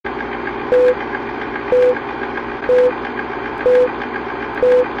We would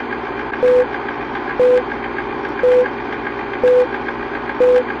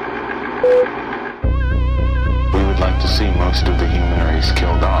like to see most of the human race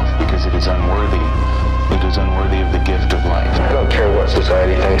killed off because it is unworthy. It is unworthy of the gift of life. I don't care what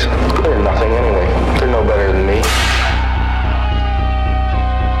society thinks. They're nothing anyway. They're no better than me.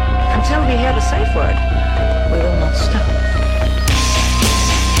 Until we hear the safe word, we will not stop.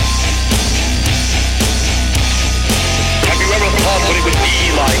 Have you ever thought what it would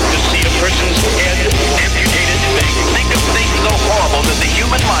be like to see a person's head amputated? Think of things so horrible that the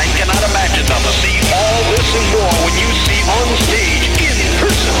human mind cannot imagine them. See all this and more when you see on stage, in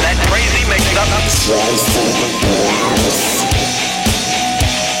person, that crazy mix-up.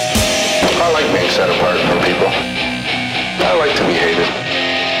 I like being set apart from people. I like to be hated.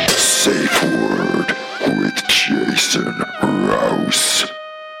 Safe Word with Jason Rouse.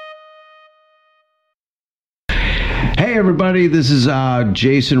 Hey everybody, this is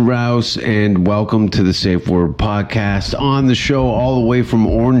Jason Rouse, and welcome to the Safe Word Podcast. On the show, all the way from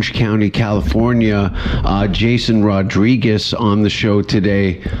Orange County, California, Jason Rodriguez on the show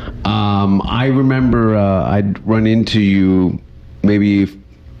today. I remember I'd run into you maybe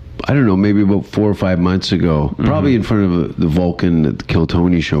about 4 or 5 months ago, probably in front of the Vulcan at the Kill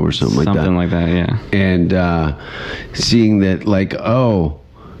Tony show or something like that. Something like that, yeah. And seeing that, like,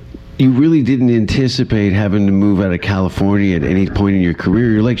 you really didn't anticipate having to move out of California at any point in your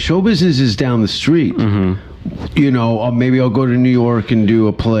career. You're like, show business is down the street. You know, maybe I'll go to New York and do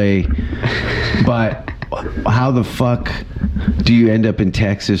a play. But how the fuck do you end up in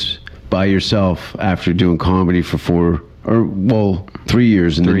Texas by yourself after doing comedy for 3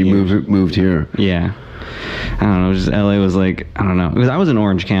 years, and then you moved here? Yeah. I don't know, just LA was like, I don't know, because I was in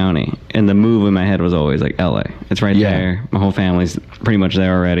Orange County, and the move in my head was always like, LA, it's right there, my whole family's pretty much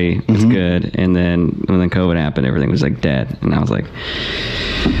there already, it's good. And then when COVID happened, everything was like dead, and I was like,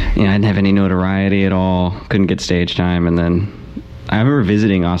 I didn't have any notoriety at all, couldn't get stage time. And then I remember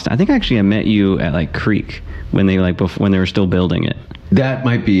visiting Austin. I think actually I met you at like Creek when they when they were still building it. That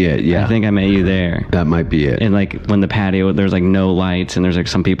might be it, yeah. I think I met you there. That might be it. And like when the patio, there's like no lights, and there's like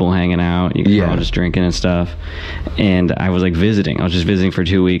some people hanging out. You're all just drinking and stuff. And I was like visiting. I was just visiting for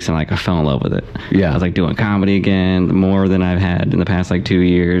 2 weeks, and like I fell in love with it. Yeah. I was like doing comedy again, more than I've had in the past like 2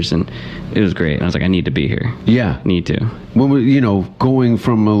 years, and it was great. And I was like, I need to be here. Yeah. Need to. When we, going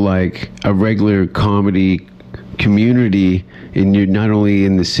from a regular comedy community, and you're not only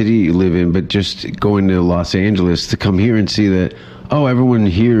in the city you live in, but just going to Los Angeles to come here and see that, everyone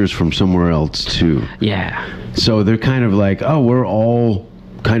here is from somewhere else too. Yeah. So they're kind of like, we're all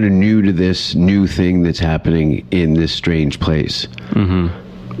kind of new to this new thing that's happening in this strange place.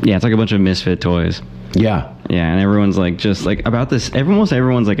 Yeah, it's like a bunch of misfit toys. Yeah. Yeah, and everyone's like just like about this. Almost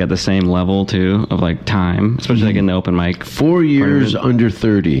everyone's like at the same level too of like time, especially like in the open mic. 4 years under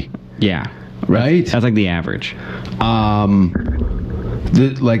 30. Yeah. Right? That's like the average.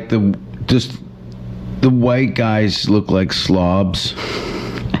 The white guys look like slobs.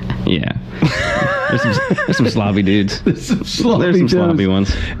 Yeah. There's some slobby dudes. There's some slobby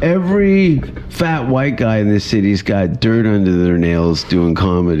ones. Every fat white guy in this city's got dirt under their nails doing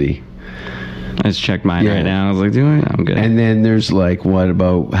comedy. I just checked mine right now. I was like, I'm good. And then there's like,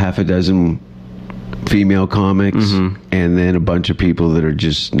 about half a dozen female comics, and then a bunch of people that are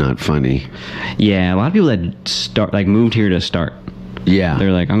just not funny. Yeah, a lot of people that moved here to start. Yeah.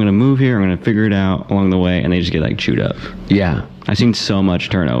 They're like, I'm going to move here, I'm going to figure it out along the way, and they just get like chewed up. Yeah. I've seen so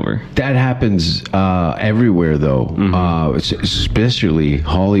much turnover. That happens everywhere though, especially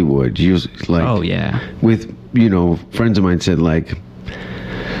Hollywood. With, friends of mine said like,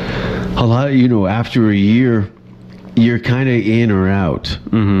 a lot of, after a year, you're kind of in or out.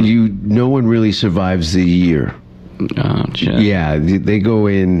 No one really survives the year. Oh, shit. Yeah, they go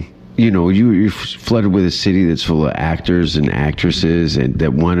in. You're flooded with a city that's full of actors and actresses and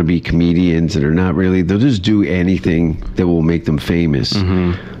that want to be comedians that are not really. They'll just do anything that will make them famous.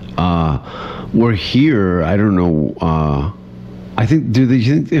 We're here. I don't know. Do you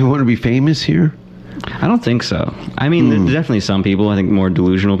think they want to be famous here? I don't think so. I mean, there's definitely some people, I think more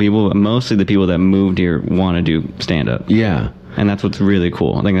delusional people, but mostly the people that moved here want to do stand-up. Yeah. And that's what's really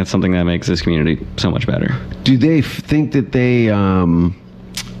cool. I think that's something that makes this community so much better. Do they think that they are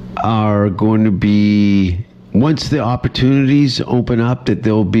going to be, once the opportunities open up, that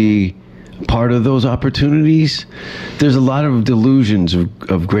they'll be part of those opportunities? There's a lot of delusions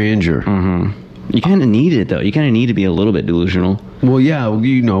of grandeur. You kind of need it, though. You kind of need to be a little bit delusional. Well, yeah,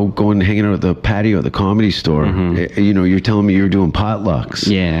 going hanging out at the patio at the Comedy Store. You're telling me you're doing potlucks.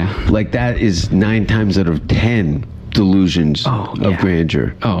 Yeah. Like, that is 9 times out of 10 delusions Oh, of yeah.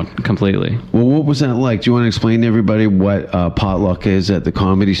 grandeur. Oh, completely. Well, what was that like? Do you want to explain to everybody what potluck is at the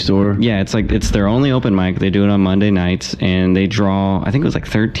Comedy Store? Yeah, it's their only open mic. They do it on Monday nights, and they draw. I think it was like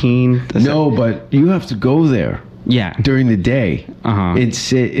 13. No, but you have to go there Yeah, during the day and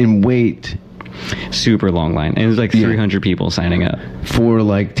sit and wait super long line. And it was like 300 people signing up. for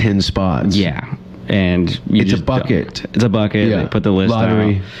like 10 spots. Yeah. And you It's a just bucket. It's a bucket. Yeah. They put the list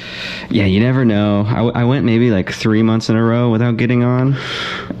Lottery. out. Yeah, you never know. I went maybe like 3 months in a row without getting on,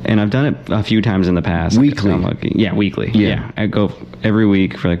 and I've done it a few times in the past. Weekly? I'm lucky. Yeah, weekly. Yeah. Yeah, I go every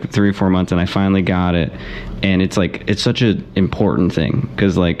week for like 3 or 4 months, and I finally got it. And it's like it's such an important thing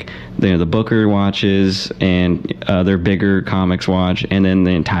because like the booker watches and other bigger comics watch, and then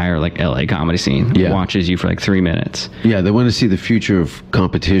the entire like LA comedy scene watches you for like 3 minutes. Yeah, they want to see the future of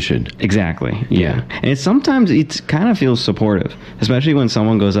competition. Exactly. Yeah. And it's sometimes it kind of feels supportive, especially when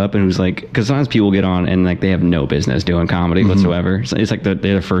someone goes up and who's like, because sometimes people get on and like they have no business doing comedy whatsoever. So it's like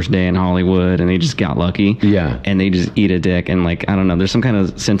their first day in Hollywood and they just got lucky. Yeah. And they just eat a dick and like, I don't know, there's some kind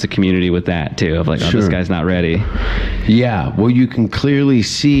of sense of community with that too, of like, oh, Sure. this guy's not ready. Yeah, well, you can clearly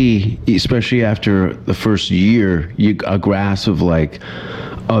see, especially after the first year, a grasp of like,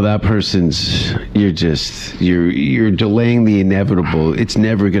 oh, that person's, you're delaying the inevitable. It's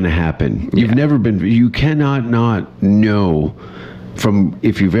never going to happen. You cannot not know from,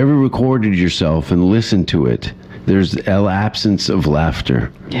 if you've ever recorded yourself and listened to it, there's an absence of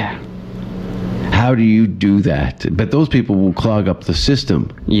laughter. Yeah. How do you do that? But those people will clog up the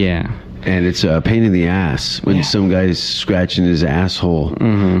system. Yeah. And it's a pain in the ass when some guy's scratching his asshole,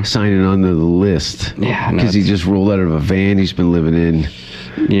 signing on to the list. Yeah, no, Because he just rolled out of a van he's been living in.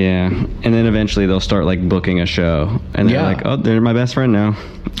 Yeah. And then eventually they'll start like booking a show and they're like, oh, they're my best friend now.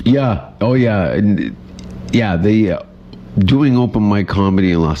 Yeah. Oh, yeah. And yeah, doing open mic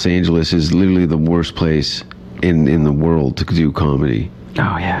comedy in Los Angeles is literally the worst place in the world to do comedy.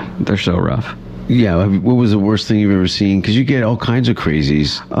 Oh, yeah. They're so rough. Yeah. What was the worst thing you've ever seen? Because you get all kinds of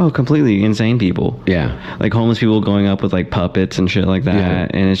crazies. Oh, completely insane people. Yeah. Like homeless people going up with like puppets and shit like that. Yeah.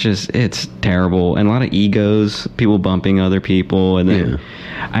 And it's terrible. And a lot of egos, people bumping other people. And then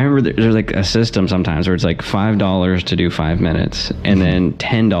I remember there's like a system sometimes where it's like $5 to do 5 minutes and then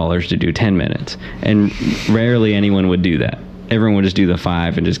 $10 to do 10 minutes. And rarely anyone would do that. Everyone would just do the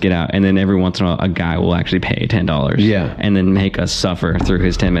 5 and just get out. And then every once in a while, a guy will actually pay $10. Yeah. And then make us suffer through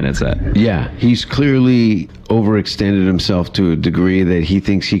his 10-minute set. Yeah, he's clearly overextended himself to a degree that he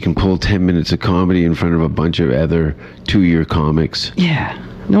thinks he can pull 10 minutes of comedy in front of a bunch of other 2-year comics. Yeah.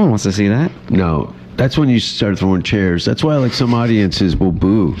 No one wants to see that. No, that's when you start throwing chairs. That's why like some audiences will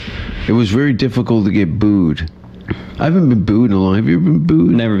boo. It was very difficult to get booed. I haven't been booed in a long. Have you ever been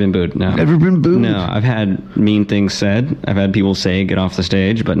booed? Never been booed, no. Ever been booed? No, I've had mean things said. I've had people say get off the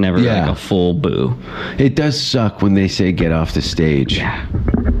stage, but never like a full boo. It does suck when they say get off the stage. Yeah.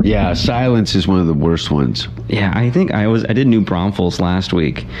 Yeah, silence is one of the worst ones. Yeah, I think I did New Braunfels last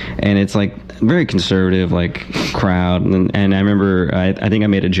week, and it's like very conservative, like crowd. And I remember, I think I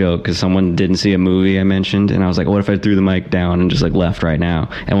made a joke because someone didn't see a movie I mentioned, and I was like, what if I threw the mic down and just like left right now?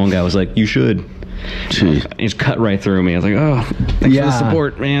 And one guy was like, you should. Gee. He just cut right through me. I was like, oh, thanks for the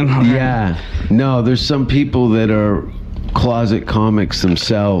support, man. Yeah. No, there's some people that are closet comics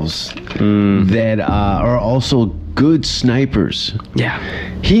themselves that are also good snipers. Yeah.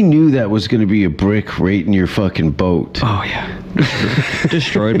 He knew that was going to be a brick right in your fucking boat. Oh, yeah.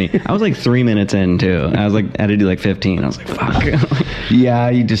 Destroyed me. I was like 3 minutes in, too. I was like, I had to do like 15. I was like, fuck. Yeah,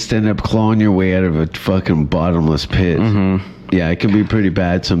 you just end up clawing your way out of a fucking bottomless pit. Yeah, it can be pretty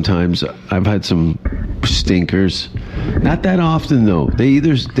bad sometimes. I've had some stinkers. Not that often though. They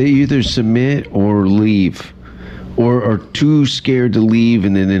either submit or leave, or are too scared to leave,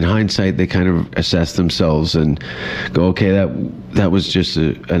 and then in hindsight they kind of assess themselves and go, okay, that was just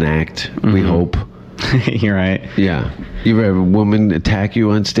an act. We hope. You're right. Yeah. You ever have a woman attack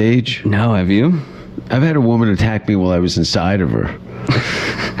you on stage? No, have you? I've had a woman attack me while I was inside of her.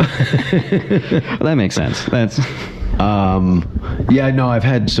 Well, that makes sense. That's. Yeah, no, I've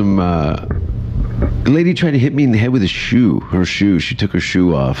had some. A lady tried to hit me in the head with a shoe. Her shoe. She took her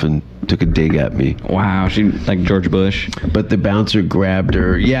shoe off and took a dig at me. Wow, she like George Bush. But the bouncer grabbed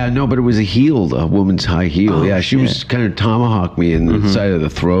her. Yeah, no, but it was a woman's high heel. Oh, yeah, she was kind of tomahawked me in the side of the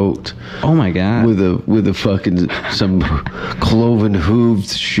throat. Oh my god. With a fucking some cloven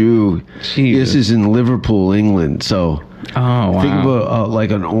hooved shoe. Jesus. This is in Liverpool, England. So Oh wow. think of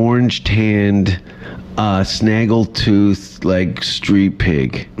like an orange tanned, snaggletooth like street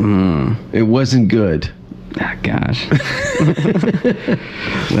pig. It wasn't good. Ah, gosh.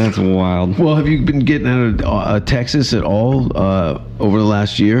 That's wild. Well, have you been getting out of Texas at all over the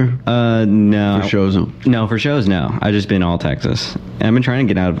last year? No. For shows? No, for shows, no. I've just been all Texas. And I've been trying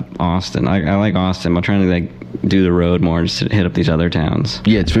to get out of Austin. I like Austin. I'm trying to like do the road more and just hit up these other towns.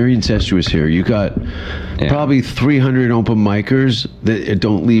 Yeah, it's very incestuous here. You got probably 300 open micers that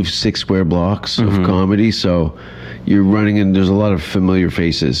don't leave 6 square blocks of comedy, so you're running and there's a lot of familiar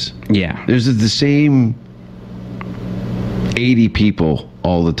faces. Yeah. There's the same 80 people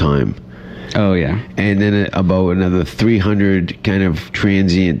all the time. Oh, yeah. And then about another 300 kind of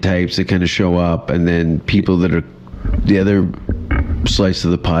transient types that kind of show up, and then people that are the other slice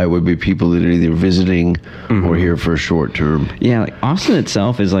of the pie would be people that are either visiting or here for a short term. Yeah, like Austin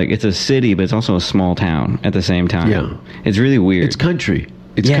itself is like, it's a city, but it's also a small town at the same time. Yeah. It's really weird. It's country.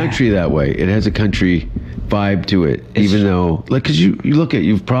 It's country that way. It has a country vibe to it, even though, like, because you look at,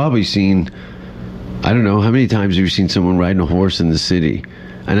 you've probably seen, I don't know, how many times have you seen someone riding a horse in the city?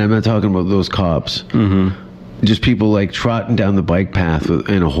 And I'm not talking about those cops. Just people like trotting down the bike path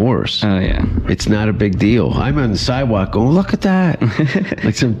in a horse. Oh, yeah. It's not a big deal. I'm on the sidewalk going, look at that.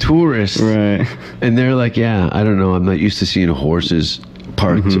 Like some tourists. Right. And they're like, yeah, I don't know. I'm not used to seeing horses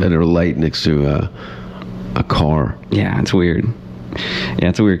parked at a light next to a car. Yeah, it's weird. Yeah,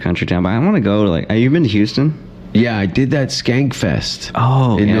 it's a weird country town. But I want to go to, like, have you been to Houston? Yeah, I did that Skank Fest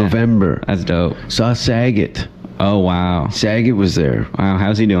in November. That's dope. Saw Saget. Oh, wow. Saget was there. Wow,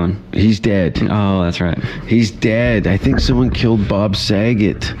 how's he doing? He's dead. Oh, that's right. He's dead. I think someone killed Bob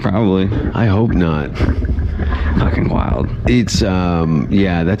Saget. Probably. I hope not. Fucking wild. It's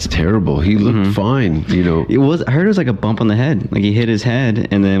yeah, that's terrible. He looked fine, you know. I heard it was like a bump on the head. Like he hit his head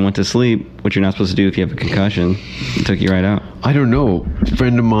and then went to sleep, which you're not supposed to do if you have a concussion. It took you right out. I don't know. A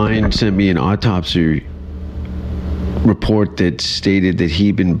friend of mine sent me an autopsy report that stated that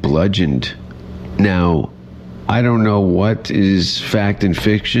he'd been bludgeoned. Now, I don't know what is fact and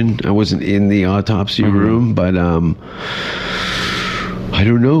fiction. I wasn't in the autopsy room, but I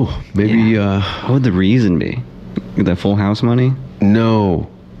don't know. Maybe what would the reason be? The Full House money? No.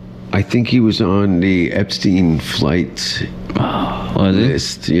 I think he was on the Epstein flight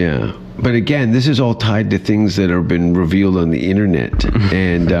list. Yeah. But again, this is all tied to things that have been revealed on the internet,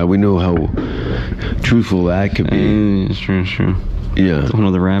 and we know how truthful that could be. It's true, it's true. Yeah. It's one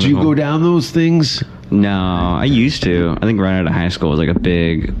of the rabbit Do you hole. go down those things? No, I used to. I think right out of high school was like a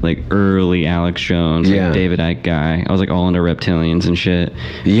big, like early Alex Jones, like David Icke guy. I was like all into reptilians and shit.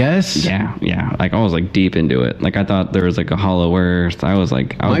 Yes. Yeah. Like I was like deep into it. Like I thought there was like a hollow earth. I was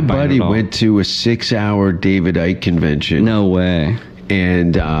My buddy went to a 6-hour David Icke convention. No way.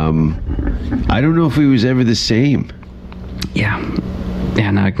 And I don't know if he was ever the same. Yeah,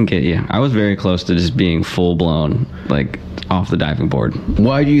 no, I can get you. I was very close to just being full blown, like off the diving board.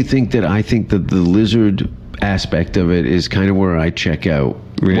 Why do you think that I think that the lizard aspect of it is kind of where I check out?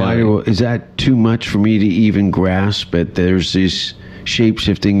 Really? Is that too much for me to even grasp that there's these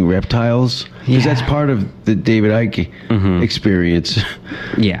shape-shifting reptiles? Because that's part of the David Icke experience.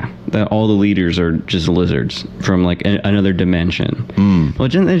 Yeah, all the leaders are just lizards from like another dimension. Well,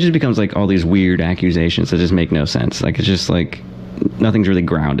 it just becomes like all these weird accusations that just make no sense. Like it's just like nothing's really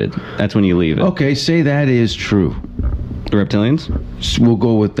grounded. That's when you leave it. Okay, say that is true. The reptilians? We'll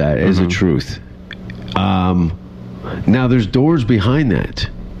go with that as a truth. Now, there's doors behind that.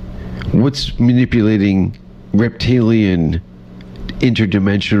 What's manipulating reptilian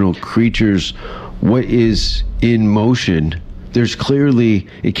interdimensional creatures? What is in motion? There's clearly,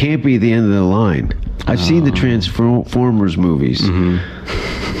 it can't be the end of the line. I've seen the Transformers movies.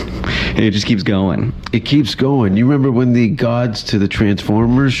 It just keeps going. It keeps going. You remember when the gods to the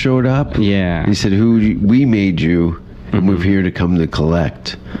Transformers showed up? Yeah. He said, we made you, and we're here to come to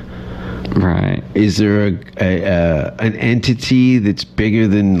collect. Right. Is there an entity that's bigger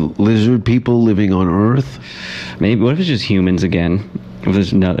than lizard people living on Earth? Maybe. What if it's just humans again? If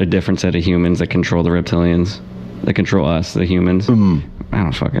there's a different set of humans that control the reptilians, that control us, the humans? I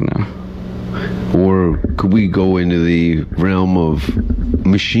don't fucking know. Or could we go into the realm of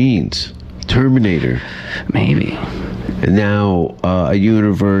machines? Terminator. Maybe. And now a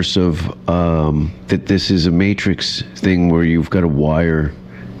universe of that this is a Matrix thing where you've got a wire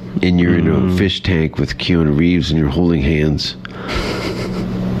and you're in a fish tank with Keanu Reeves and you're holding hands.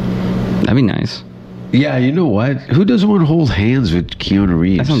 That'd be nice. Yeah, you know what? Who doesn't want to hold hands with Keanu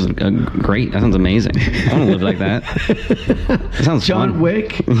Reeves? That sounds great. That sounds amazing. I want to live like that. That sounds John fun.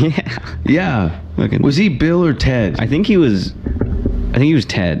 Wick? Yeah. Yeah. Was he Bill or Ted? I think he was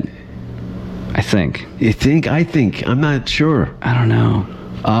Ted. I think. You think? I think. I'm not sure. I don't know.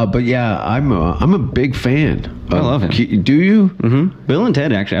 But yeah, I'm a big fan. I love him. Do you? Mm-hmm. Bill and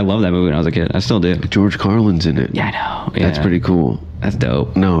Ted, actually, I love that movie when I was a kid. I still do. George Carlin's in it. Yeah, I know. Yeah. That's pretty cool. That's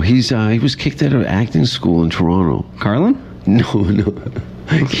dope. No, he was kicked out of acting school in Toronto. Carlin? No.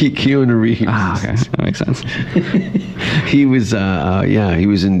 Keanu Reeves. Ah, okay. That makes sense. He was, he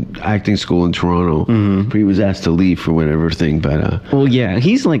was in acting school in Toronto. But he was asked to leave for whatever thing. But well, yeah,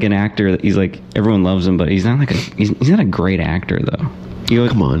 he's like an actor. He's like, everyone loves him, but he's not like he's not a great actor though.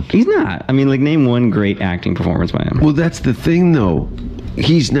 Come on. He's not. I mean, like, name one great acting performance by him. Well, that's the thing, though.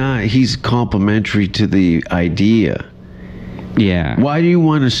 He's not. He's complimentary to the idea. Yeah. Why do you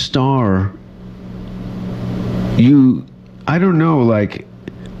want to star? I don't know. Like,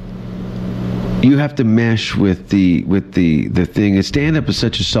 you have to mesh with the thing. A stand-up is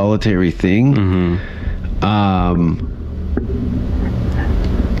such a solitary thing.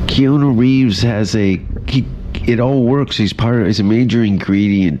 Keanu Reeves has it all works. He's a major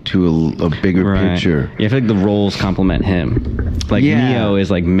ingredient to a bigger picture. Yeah, I feel like the roles complement him. Like Neo is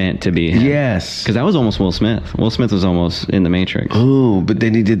like meant to be him. Yes. Because that was almost Will Smith. Will Smith was almost in The Matrix. Oh, but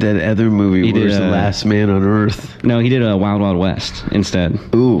then he did that other movie where he's the last man on Earth. No, he did a Wild Wild West instead.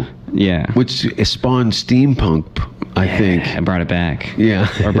 Ooh. Yeah. Which spawned steampunk, I think. I brought it back. Yeah.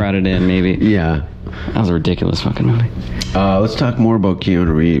 Or brought it in, maybe. Yeah. That was a ridiculous fucking movie. Let's talk more about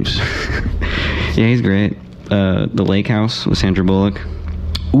Keanu Reeves. Yeah, he's great. The Lake House with Sandra Bullock.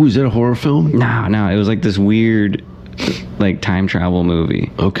 Ooh, is that a horror film? No, it was like this weird, like, time travel movie.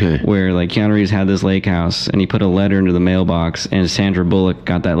 Okay. Where, like, Keanu Reeves had this lake house, and he put a letter into the mailbox, and Sandra Bullock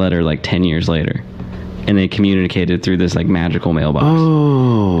got that letter, like, 10 years later. And they communicated through this, like, magical mailbox.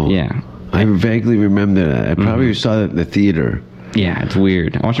 Oh. Yeah. I vaguely remember that. I probably saw that in the theater. Yeah, it's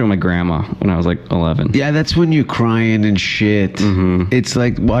weird. I watched it with my grandma when I was, like, 11. Yeah, that's when you're crying and shit. It's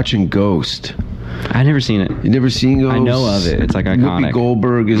like watching Ghost. I've never seen it. You never seen Ghost? I know of it. It's like iconic. Whoopi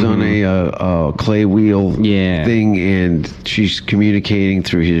Goldberg is on a clay wheel thing, and she's communicating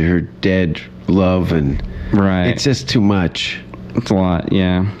through her dead love, and it's just too much. It's a lot,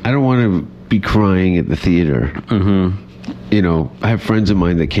 yeah. I don't want to be crying at the theater. You know, I have friends of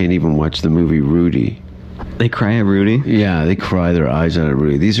mine that can't even watch the movie Rudy. They cry at Rudy? Yeah, they cry their eyes out at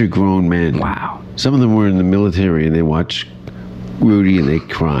Rudy. These are grown men. Wow. Some of them were in the military, and they watch Rudy and they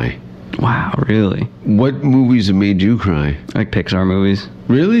cry. Wow, really? What movies have made you cry? Like Pixar movies.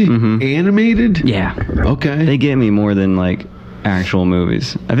 Really? Animated? Yeah. Okay. They get me more than, like, actual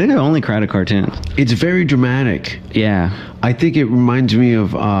movies. I think I only cried at cartoons. It's very dramatic. Yeah. I think it reminds me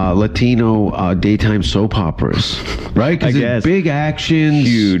of Latino daytime soap operas, right? Because it's big actions.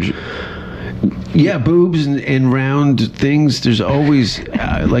 Huge. Yeah, boobs and round things. There's always,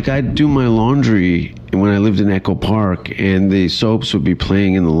 like, I'd do my laundry when I lived in Echo Park, and the soaps would be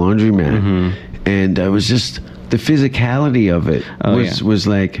playing in the laundromat. And I was just, the physicality of it was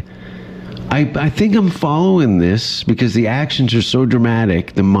like, I think I'm following this because the actions are so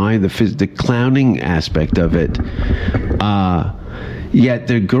dramatic, the clowning aspect of it. Yet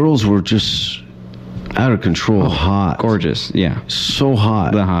the girls were just out of control, hot, gorgeous, yeah, so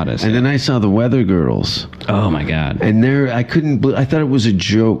hot, the hottest. And then I saw the Weather Girls. Oh my god! And I thought it was a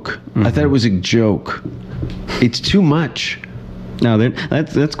joke. I thought it was a joke. It's too much. No,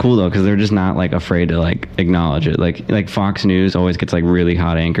 that's cool though, because they're just not, like, afraid to, like, acknowledge it. Like Fox News always gets, like, really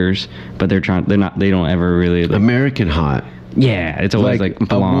hot anchors, but they don't ever really, like, American hot. Yeah, it's always like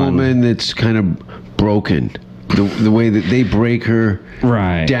a woman that's kind of broken. The way that they break her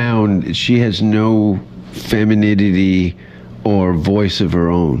down, she has no femininity or voice of her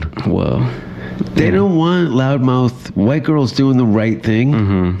own. Whoa. They don't want loudmouth white girls doing the right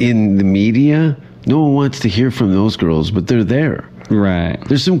thing in the media. No one wants to hear from those girls, but they're there. Right.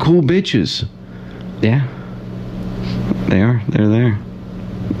 There's some cool bitches. Yeah. They are. They're there.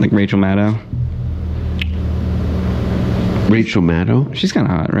 Like Rachel Maddow. Rachel Maddow? She's kind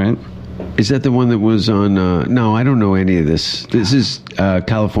of hot, right? Is that the one that was on... no, I don't know any of this. This is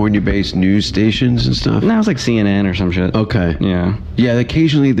California-based news stations and stuff? No, it's like CNN or some shit. Okay. Yeah. Yeah,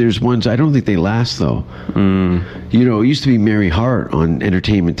 occasionally there's ones... I don't think they last, though. You know, it used to be Mary Hart on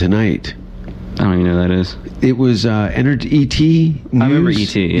Entertainment Tonight. I don't even know who that is. It was E.T. News. I remember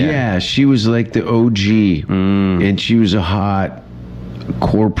E.T., yeah. Yeah, she was like the OG. And she was a hot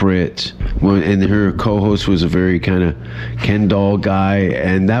corporate, and her co-host was a very kind of Ken doll guy,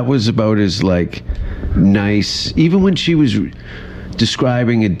 and that was about as, like, nice. Even when she was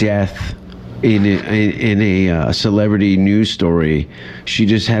describing a death in a celebrity news story, she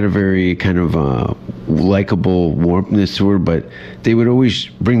just had a very kind of likable warmthness to her. But they would always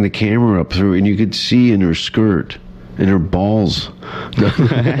bring the camera up through, and you could see in her skirt and her balls.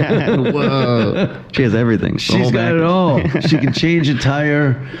 Whoa. She has everything. She's got it all. She can change a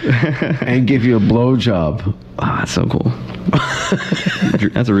tire and give you a blowjob. Oh, that's so cool.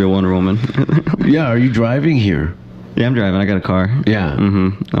 That's a real Wonder Woman. Yeah, are you driving here? Yeah, I'm driving. I got a car. Yeah.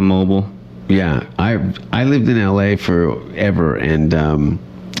 Mm-hmm. I'm mobile. Yeah, I lived in LA forever, and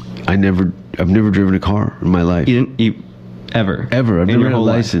I've never driven a car in my life. You didn't ever? Ever. I've In never your had a whole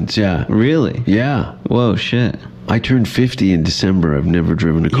life? license. Yeah. Really? Yeah. Whoa, shit. I turned 50 in December. I've never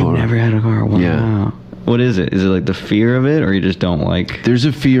driven a car. You never had a car? Wow. Yeah. What is it? Is it like the fear of it, or you just don't like? There's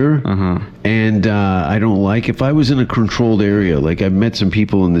a fear, Uh-huh. and I don't like. If I was in a controlled area, like I've met some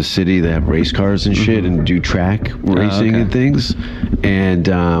people in the city that have race cars and shit, and do track racing okay. and things, and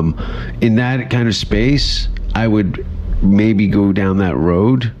in that kind of space, I would maybe go down that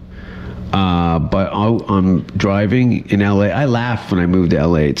road. But I'm driving in LA. I laughed when I moved to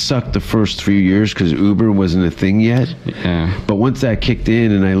LA. It sucked the first 3 years because Uber wasn't a thing yet. Yeah. But once that kicked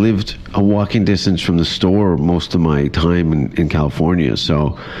in, and I lived a walking distance from the store most of my time in California,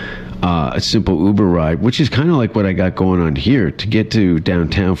 so a simple Uber ride, which is kind of like what I got going on here. To get to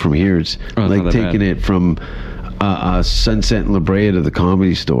downtown from here, it's Oh, it's like not that taking bad. it from Sunset and La Brea to the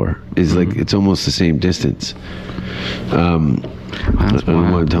Comedy Store. Is like it's almost the same distance. I don't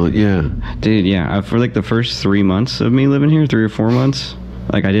know what I'm telling. Yeah. Dude, yeah. For like the first 3 months of me living here, 3 or 4 months,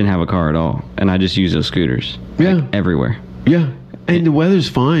 like I didn't have a car at all, and I just used those scooters. Yeah. Like, everywhere. Yeah. And the weather's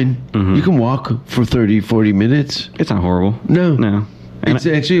fine. You can walk for 30, 40 minutes. It's not horrible. No. No. And It's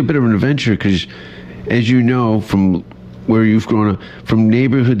actually a bit of an adventure because, as you know, from where you've grown up, from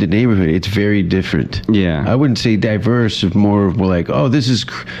neighborhood to neighborhood, it's very different. Yeah. I wouldn't say diverse, it's more of like, oh, this is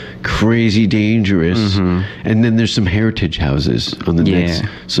crazy dangerous. And then there's some heritage houses on the next,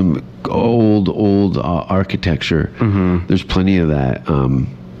 some old architecture. There's plenty of that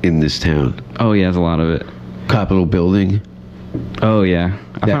in this town. oh yeah, there's a lot of it. Capitol building. Oh yeah.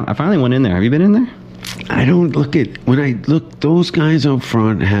 I finally went in there. Have you been in there? I don't look at, when I look, those guys out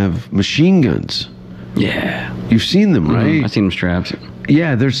front have machine guns. Yeah. You've seen them, right? I've seen them strapped.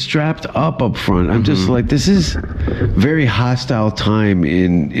 Yeah, they're strapped up front. I'm just like, this is very hostile time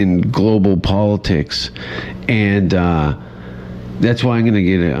in global politics, and that's why I'm gonna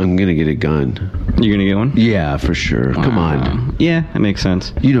get a gun. You're gonna get one? Yeah, for sure. Come on. Wow. Yeah, that makes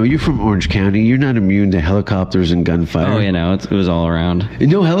sense. You know, you're from Orange County. You're not immune to helicopters and gunfire. Oh, you know, it was all around.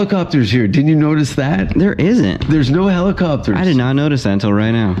 No helicopters here. Didn't you notice that? There isn't. There's no helicopters. I did not notice that until right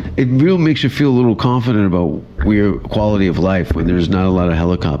now. It really makes you feel a little confident about your quality of life when there's not a lot of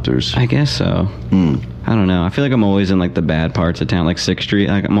helicopters. I guess so. I don't know. I feel like I'm always in like the bad parts of town, like 6th Street.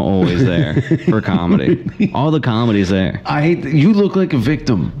 Like I'm always there for comedy. All the comedy's there. I hate you look like a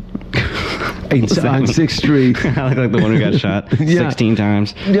victim. On 6th Street. I look like the one who got shot Yeah. 16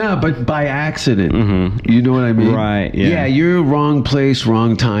 times. Yeah, but by accident. You know what I mean? Right, yeah. Yeah, you're a wrong place,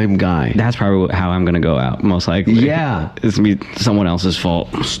 wrong time guy. That's probably how I'm gonna go out, most likely. Yeah. It's gonna be someone else's fault.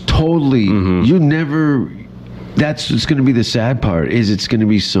 Totally. You never. That's what's going to be the sad part. Is it's going to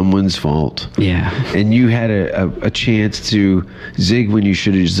be someone's fault. Yeah. And you had a chance to zig when you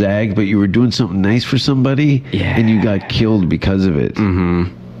should have zagged, but you were doing something nice for somebody, Yeah. and you got killed because of it.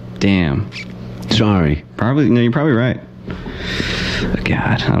 Damn. Sorry. Probably. No, you're probably right.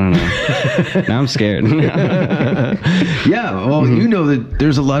 God, I don't know. Now I'm scared. Yeah. Well, you know that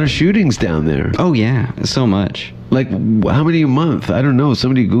there's a lot of shootings down there. Oh yeah, so much. Like, how many a month? I don't know.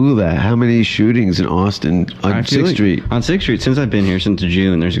 Somebody Google that. How many shootings in Austin on I feel 6th like- Street? On 6th Street, since I've been here since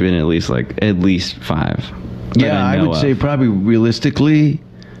June, there's been at least 5. that Yeah, I know would of. say probably realistically,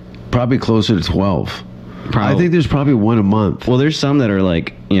 probably closer to 12. I think there's probably one a month. Well, there's some that are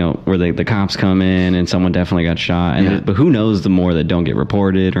where the cops come in and someone definitely got shot. And Yeah. but who knows the more that don't get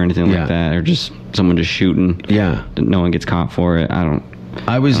reported or anything Yeah. like that, or just someone just shooting. Yeah. No one gets caught for it.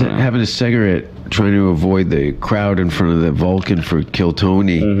 I was I don't know. having a cigarette trying to avoid the crowd in front of the Vulcan for Kill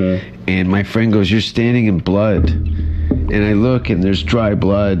Tony. And my friend goes, "You're standing in blood." And I look and there's dry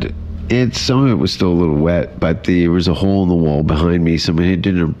blood. Some of it was still a little wet, but there was a hole in the wall behind me. Someone had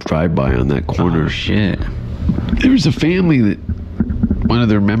done a drive-by on that corner. Oh shit. There was a family that one of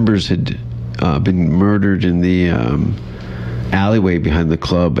their members had been murdered in the alleyway behind the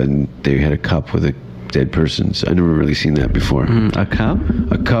club, and they had a cup with a dead person's. I never really seen that before. A cup?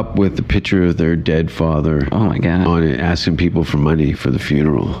 A cup with the picture of their dead father Oh my god. on it, asking people for money for the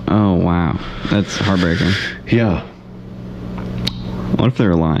funeral. Oh wow. That's heartbreaking. Yeah. What if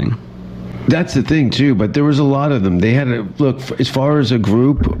they're lying? That's the thing too, but there was a lot of them. They had a look as far as a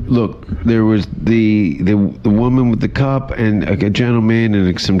group. Look, there was the woman with the cup and a gentleman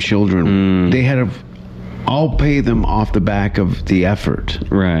and some children. They had I'll pay them off the back of the effort.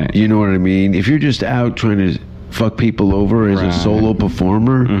 Right. You know what I mean? If you're just out trying to fuck people over as a Right. solo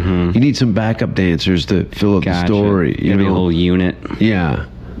performer. Mhm. You need some backup dancers to fill up the story. You know, a whole unit. Yeah,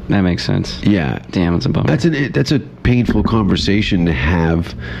 That makes sense. yeah. Damn, it's a bummer. That's a painful conversation to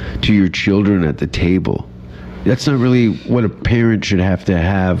have to your children at the table. That's not really what a parent should have to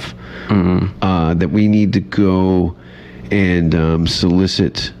have. That we need to go and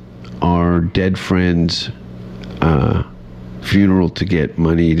solicit our dead friends' funeral to get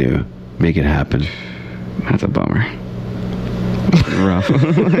money to make it happen. That's a bummer. Rough.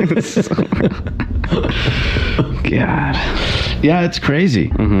 God. Yeah, it's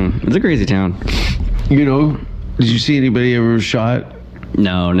crazy. It's a crazy town. You know, did you see anybody ever shot?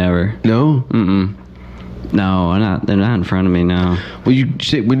 No, never. No? No, they're not in front of me now. Well, you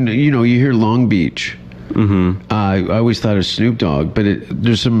say when you hear Long Beach. I always thought of Snoop Dogg, but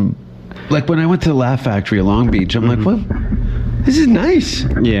there's some, like when I went to the Laugh Factory at Long Beach, I'm like, what? This is nice.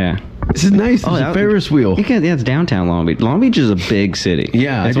 Yeah. This is nice. There's a that- Ferris wheel. Yeah, it's downtown Long Beach. Long Beach is a big city.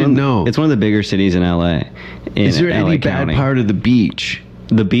 Yeah, I It's didn't one, know. It's one of the bigger cities in LA. Is there LA any County. bad part of the beach?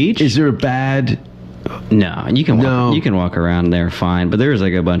 The beach? Is there a bad? No, you can walk, No. you can walk around there fine, but there was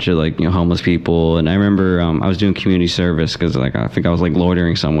like a bunch of like homeless people, and I remember I was doing community service because like I think I was like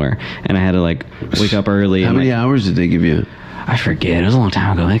loitering somewhere, and I had to like wake up early. How and, many like, hours did they give you? I forget. It was a long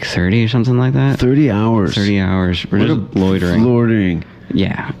time ago, like 30 or something like that. 30 hours. 30 hours. We're just loitering. Loitering.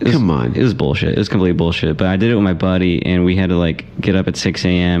 Yeah. It was- Come on. It was bullshit. It was complete bullshit. But I did it with my buddy, and we had to like get up at 6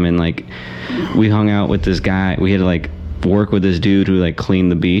 a.m. and like we hung out with this guy. We had to like work with this dude who like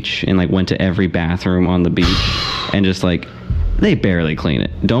cleaned the beach and like went to every bathroom on the beach and just like they barely clean it.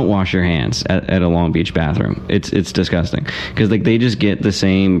 Don't wash your hands at a Long Beach bathroom. It's disgusting because like they just get the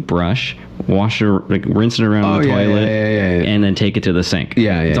same brush, wash it, like rinse it around the toilet, and then take it to the sink.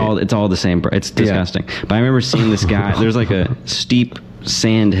 It's all the same. It's disgusting. But I remember seeing this guy. There's like a steep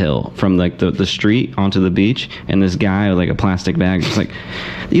sand hill from like the street onto the beach, and this guy with like a plastic bag just like,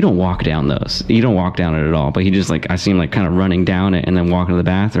 you don't walk down those, you don't walk down it at all, but he just like, I see him like kind of running down it and then walking to the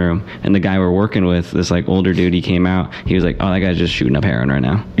bathroom, and the guy we're working with, this like older dude, he came out, he was like, oh, that guy's just shooting up heroin right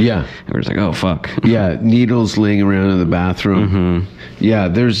now. Yeah. And we're just like, oh fuck. Yeah, needles laying around in the bathroom. Yeah,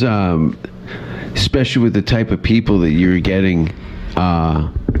 there's especially with the type of people that you're getting.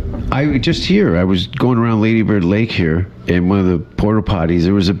 I was going around Lady Bird Lake here, in one of the porta potties,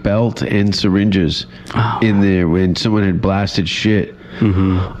 there was a belt and syringes in there when someone had blasted shit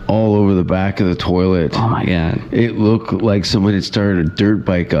all over the back of the toilet. Oh my god. It looked like someone had started a dirt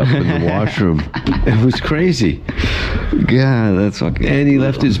bike up in the washroom. It was crazy. God, that's fucking. And he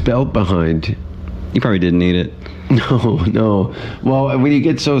left his belt behind. He probably didn't need it. No. Well, when you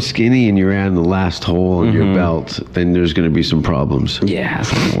get so skinny and you're on the last hole in your belt, then there's going to be some problems. Yeah,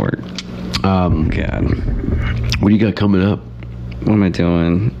 it's not gonna work. God. What do you got coming up? What am I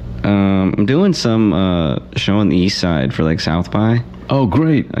doing? I'm doing some show on the east side for like South by. Oh,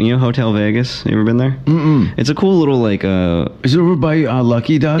 great. You know Hotel Vegas? You ever been there? Mm-mm. It's a cool little like Is it over by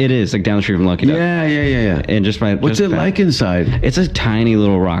Lucky Duck? It is, like down the street from Lucky Duck. Yeah. And just by What's just it like inside? It's a tiny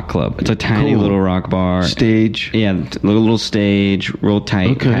little rock club. It's a tiny Cool. little rock bar. Stage. Yeah, little stage, real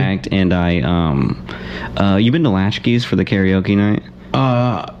tight, Okay. packed. And you been to Latchkeys for the karaoke night?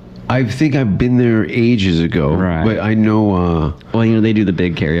 I think I've been there ages ago. Right. But I know. Well, they do the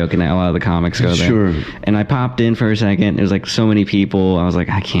big karaoke night. A lot of the comics go there. Sure. And I popped in for a second. There's like so many people. I was like,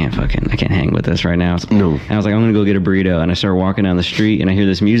 I can't hang with this right now. No. And I was like, I'm gonna go get a burrito. And I started walking down the street, and I hear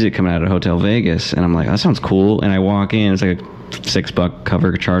this music coming out of Hotel Vegas, and I'm like, that sounds cool. And I walk in. It's like a $6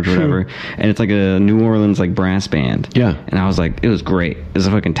 cover charge or whatever, and it's like a New Orleans like brass band. Yeah. And I was like, it was great. It was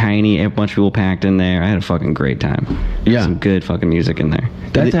a fucking tiny, a bunch of people packed in there. I had a fucking great time. Yeah. Some good fucking music in there.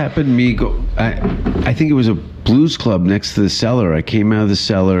 That happened to me. I think it was a blues club next to the Cellar. I came out of the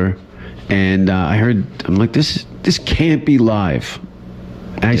Cellar, and I'm like, this can't be live.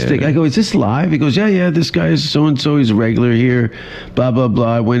 And I go, is this live? He goes, yeah. This guy is so and so. He's a regular here. Blah blah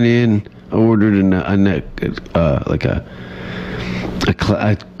blah. I went in, ordered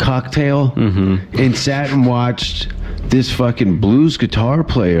a cocktail, and sat and watched this fucking blues guitar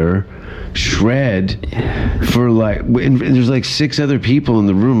player shred for and there's like 6 other people in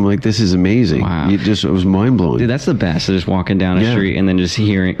the room. Like, this is amazing. Wow. It was mind blowing. Dude, that's the best. Just walking down a street and then just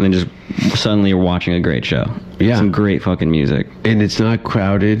suddenly you're watching a great show. Yeah. Some great fucking music. And it's not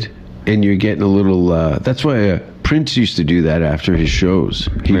crowded, and you're getting a little. That's why Prince used to do that after his shows.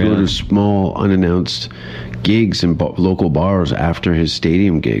 He'd go Really? to small, unannounced gigs in local bars after his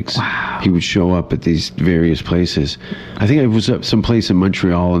stadium gigs. Wow. He would show up at these various places. I think I was at some place in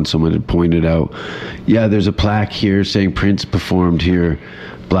Montreal and someone had pointed out, yeah, there's a plaque here saying Prince performed here,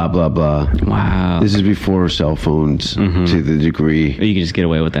 blah, blah, blah. Wow. This is before cell phones to the degree. You can just get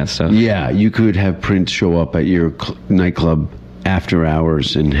away with that stuff. Yeah, you could have Prince show up at your nightclub after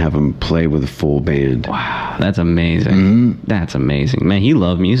hours and have him play with a full band. Wow, that's amazing. That's amazing. Man, he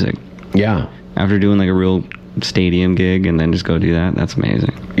loved music. Yeah, After doing like a real stadium gig and then just go do that, that's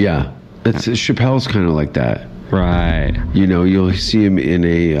amazing. yeah. Chappelle's kind of like that. Right. You know, you'll see him in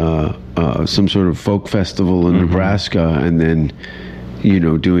a some sort of folk festival in Nebraska, and then, you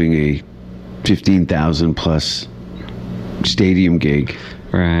know, doing a 15,000 plus stadium gig,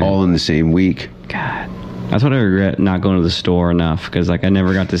 Right. all in the same week. God. That's what I regret, not going to the store enough, because like I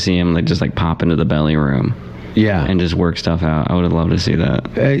never got to see him like just like pop into the belly room Yeah, and just work stuff out. I would have loved to see that.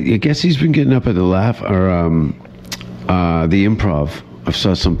 I guess he's been getting up at the Laugh or the Improv. I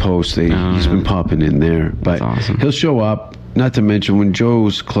saw some posts. He's been popping in there, but That's awesome. he'll show up. Not to mention when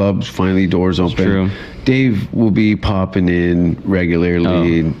Joe's clubs finally doors open, true. Dave will be popping in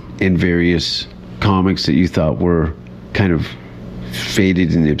regularly in various comics that you thought were kind of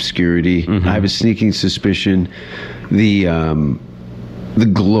faded in obscurity. I have a sneaking suspicion the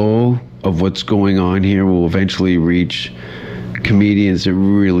glow of what's going on here will eventually reach comedians that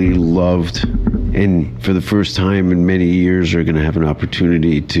really loved and for the first time in many years are going to have an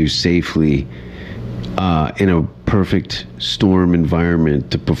opportunity to safely in a perfect storm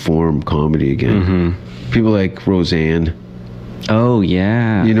environment to perform comedy again. People like Roseanne, Oh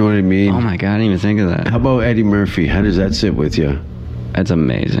yeah. you know what I mean? Oh my god, I didn't even think of that. How about Eddie Murphy? How does that sit with you? That's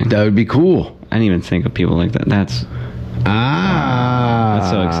amazing. That would be cool. I didn't even think of people like that. That's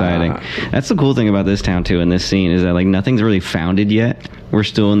so exciting. That's the cool thing about this town too, and this scene, is that like nothing's really founded yet. We're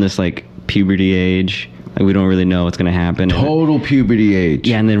still in this like puberty age. Like we don't really know what's gonna happen. Total puberty age.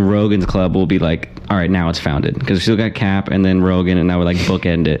 Yeah, and then Rogan's Club will be like, all right, now it's founded, because we still got Cap and then Rogan, and now we're like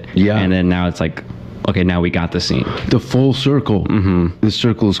bookend it. Yeah. And then now it's like, okay, now we got the scene. The full circle. The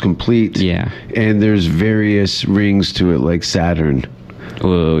circle is complete. Yeah. And there's various rings to it, like Saturn,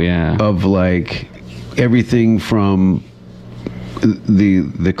 Whoa, yeah. of like everything from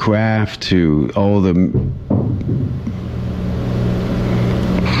the craft to all the.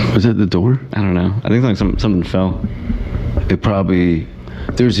 Was that the door? I don't know. I think like something fell. It probably.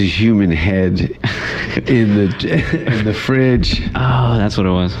 There's a human head in the fridge. Oh, that's what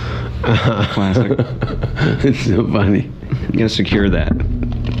it was. Classic. It's so funny. You gotta secure that.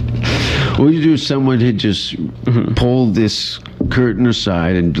 What you do is someone had just pulled this curtain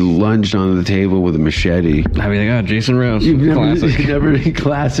aside and lunged onto the table with a machete. I'd be like, oh, Jason Rouse. You've Classic. never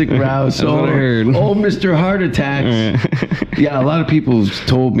classic Rouse. That's what I heard. Oh, Mr. Heart Attacks. Yeah, a lot of people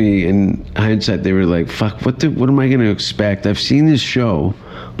told me in hindsight, they were like, "Fuck, what am I going to expect? I've seen this show.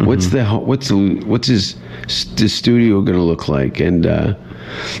 What's the studio going to look like?" And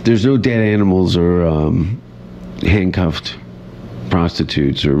there's no dead animals or handcuffed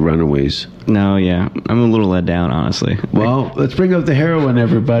prostitutes or runaways. No, yeah. I'm a little let down, honestly. Well, let's bring up the heroin,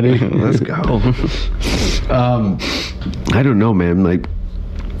 everybody. Let's go. I don't know, man. Like,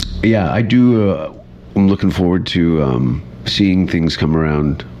 yeah, I do. I'm looking forward to seeing things come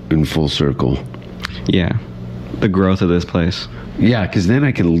around in full circle. Yeah. The growth of this place. Yeah, because then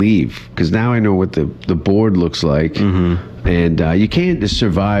I can leave. Because now I know what the board looks like. And you can't just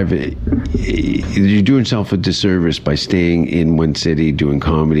survive. You're doing yourself a disservice by staying in one city doing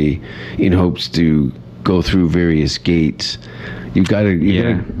comedy in hopes to go through various gates. You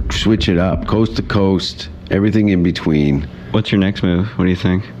gotta switch it up, coast to coast, everything in between. What's your next move? What do you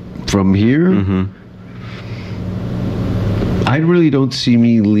think? From here, I really don't see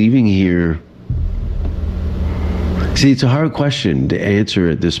me leaving here. See, it's a hard question to answer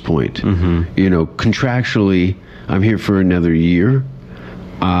at this point. You know, contractually, I'm here for another year.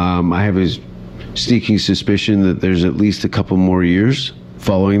 I have a sneaking suspicion that there's at least a couple more years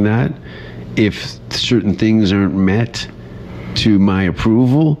following that. If certain things aren't met to my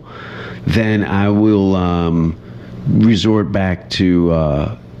approval, then I will resort back to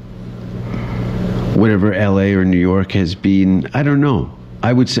whatever LA or New York has been. I don't know.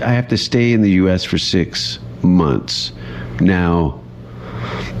 I would say I have to stay in the US for 6 months. Now,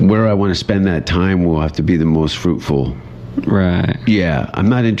 where I want to spend that time will have to be the most fruitful. Right. Yeah, I'm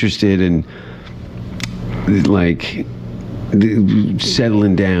not interested in like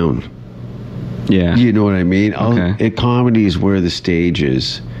settling down. Yeah. You know what I mean? Okay. Comedy is where the stage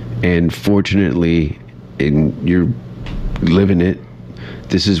is, and fortunately, you're living it.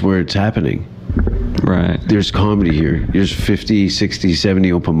 This is where it's happening. Right. There's comedy here. There's 50, 60,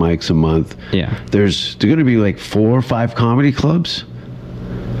 70 open mics a month. Yeah. There's going to be like 4 or 5 comedy clubs.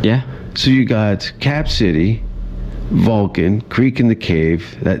 Yeah. So you got Cap City, Vulcan, Creek in the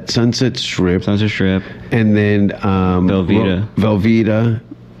Cave, that Sunset Strip, and then Velveeta. Velveeta,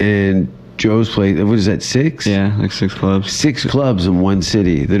 and Joe's Place. What is that, 6? Yeah, like 6 clubs. 6 clubs in one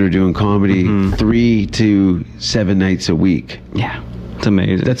city that are doing comedy 3 to 7 nights a week. Yeah, it's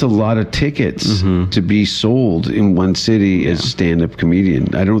amazing. That's a lot of tickets to be sold in one city as a stand-up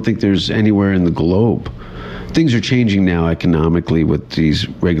comedian. I don't think there's anywhere in the globe. Things are changing now economically with these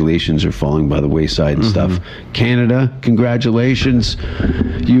regulations are falling by the wayside and stuff. Canada, congratulations.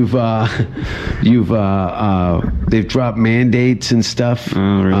 They've dropped mandates and stuff.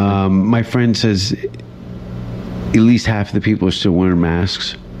 Oh, really? My friend says at least half the people are still wearing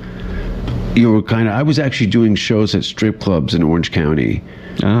masks. I was actually doing shows at strip clubs in Orange County.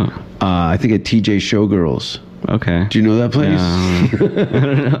 Oh. I think at TJ Showgirls. Okay. Do you know that place? I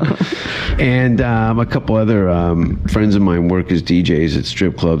don't know. And a couple other friends of mine work as DJs at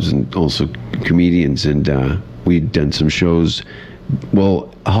strip clubs and also comedians. And we'd done some shows.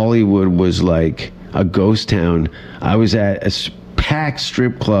 Well, Hollywood was like a ghost town. I was at a packed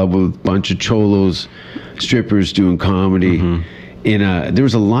strip club with a bunch of cholos, strippers doing comedy. There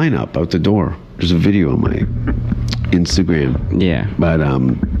was a lineup out the door. There's a video on my Instagram. Yeah. But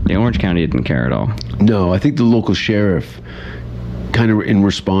Orange County didn't care at all. no, I think the local sheriff, kind of in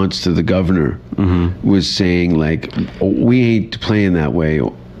response to the governor, was saying like, oh, we ain't playing that way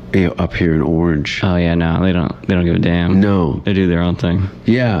up here in Orange. Oh yeah, no, they don't give a damn. No. They do their own thing.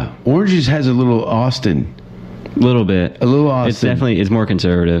 Yeah, Orange just has a little Austin. A little bit. A little Austin. It's definitely more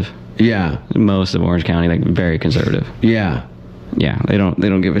conservative. Yeah. Most of Orange County, like very conservative. Yeah. Yeah, they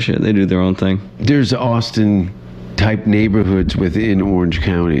don't give a shit. They do their own thing. There's Austin type neighborhoods within Orange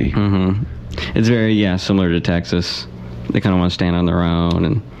County. It's very similar to Texas. They kind of want to stand on their own,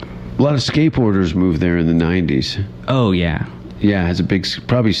 and A lot of skateboarders moved there in the 90s. oh yeah, Yeah, it has a big,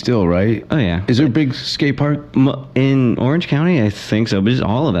 probably still, right? oh yeah. Is there a big skate park? In Orange County, I think so, but just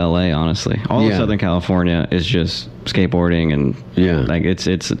all of LA, honestly. All of Yeah. Southern California is just skateboarding, and Yeah. like it's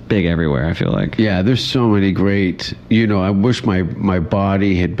big everywhere, I feel like. Yeah, there's so many great, I wish my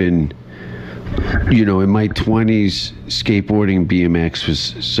body had been, in my 20s, skateboarding, BMX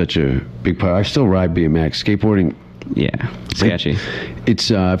was such a big part. I still ride BMX. Skateboarding, Yeah, sketchy. it's,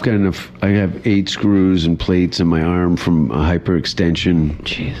 I've got enough, I have 8 screws and plates in my arm from a hyperextension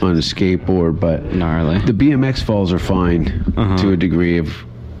Jeez. on a skateboard, but Gnarly. the BMX falls are fine to a degree.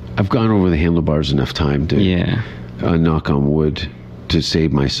 I've gone over the handlebars enough time to Yeah. knock on wood to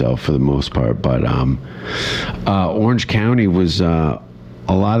save myself for the most part. But Orange County was a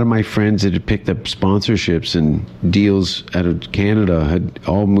lot of my friends that had picked up sponsorships and deals out of Canada had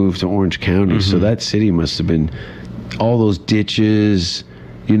all moved to Orange County. So that city must have been all those ditches,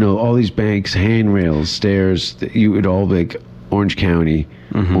 all these banks, handrails, stairs. You would all like Orange County,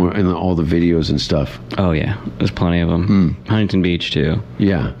 and all the videos and stuff. Oh yeah, there's plenty of them. Huntington Beach too.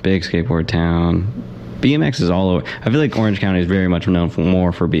 Yeah. Big skateboard town. BMX is all over. I feel like Orange County is very much known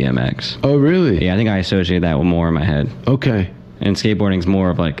more for BMX. Oh, really? Yeah, I think I associate that with more in my head. Okay. And skateboarding's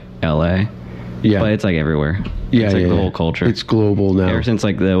more of like LA. Yeah. But it's like everywhere. Yeah, it's like yeah, the yeah. whole culture. It's global now. Ever since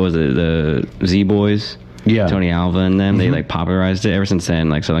like the Z Boys, Yeah. Tony Alva and them, they like popularized it. Ever since then,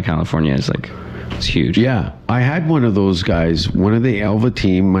 like Southern California is like it's huge. Yeah, I had one of those guys, one of the Elva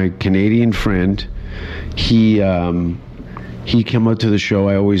team, my Canadian friend. He came out to the show.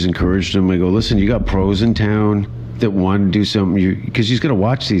 I always encouraged him. I go, listen, you got pros in town that want to do something, because he's going to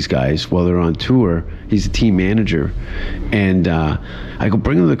watch these guys while they're on tour. He's a team manager, and I go,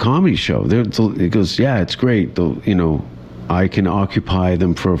 bring them to the comedy show. He goes, yeah, it's great. I can occupy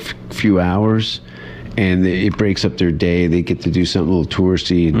them for a few hours, and it breaks up their day. They get to do something a little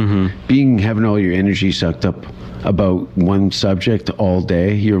touristy. And having all your energy sucked up about one subject all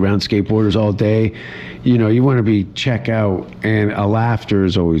day. You're around skateboarders all day. You want to be check out, and a laughter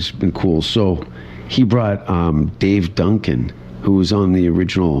has always been cool. So he brought Dave Duncan, who was on the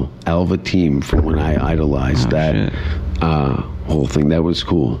original Alva team from when I idolized that whole thing. That was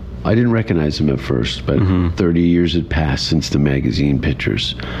cool. I didn't recognize him at first, but 30 years had passed since the magazine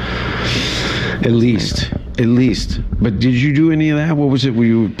pictures. At least. But did you do any of that? What was it? Were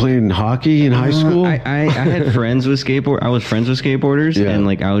you playing hockey in high school? I had friends with skateboard. I was friends with skateboarders, Yeah. and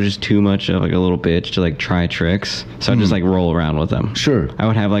like I was just too much of like a little bitch to like try tricks. So I'd just like roll around with them. Sure. I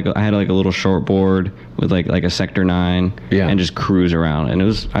would have I had like a little short board with like a Sector 9, Yeah. and just cruise around, and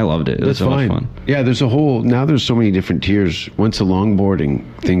I loved it. It was That's so fine. much fun. Yeah, there's so many different tiers. Once the longboarding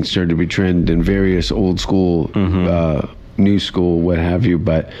thing started to be trend, and various old school, new school, what have you.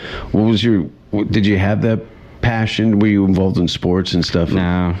 But what was your did you have that passion? Were you involved in sports and stuff?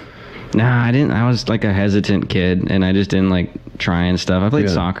 No, I didn't. I was like a hesitant kid, and I just didn't like trying stuff. I played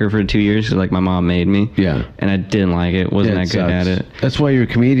soccer for 2 years because like my mom made me. Yeah. And I didn't like it. Wasn't that good at it. That's why you're a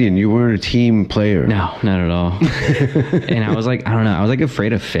comedian. You weren't a team player. No, not at all. And I was like, I don't know. I was like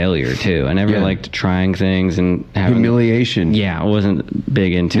afraid of failure too. I never liked trying things and having humiliation. Yeah, I wasn't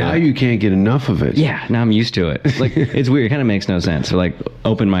big into it. Now you can't get enough of it. Yeah, now I'm used to it. Like it's weird. It kind of makes no sense. So like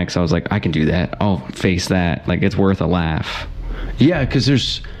open mics, I was like, I can do that. I'll face that. Like it's worth a laugh. Yeah,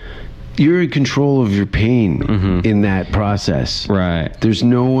 because you're in control of your pain in that process. Right. There's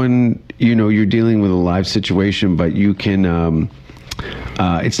no one, you're dealing with a live situation, but you can,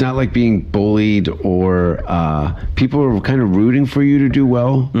 it's not like being bullied or people are kind of rooting for you to do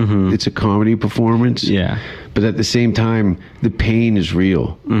well. It's a comedy performance. Yeah. But at the same time, the pain is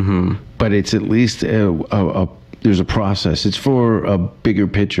real. But it's at least there's a process. It's for a bigger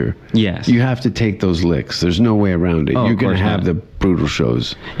picture. Yes. You have to take those licks. There's no way around it. Oh, You're going to of course have not. the brutal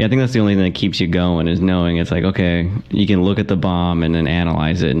shows. Yeah, I think that's the only thing that keeps you going is knowing it's like, okay, you can look at the bomb and then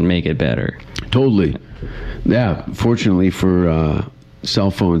analyze it and make it better. Totally. Yeah. Fortunately for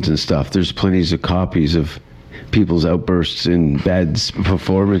cell phones and stuff, there's plenty of copies of people's outbursts and bad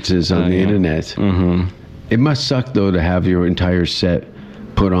performances on the internet. It must suck, though, to have your entire set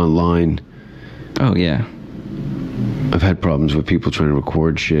put online. Oh, yeah. I've had problems with people trying to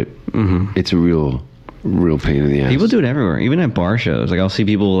record shit. It's a real pain in the ass. People do it everywhere, even at bar shows. Like I'll see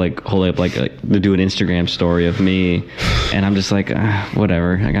people like hold up like they do an Instagram story of me, and I'm just like,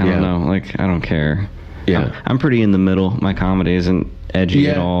 whatever. Like I don't know. Like I don't care. Yeah. I'm pretty in the middle. My comedy isn't edgy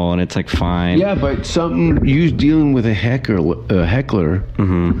at all, and it's like fine. Yeah, but you dealing with a heckler,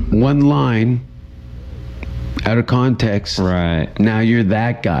 one line out of context. Right. Now you're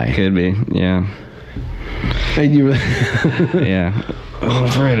that guy. Could be. Yeah. And you Yeah.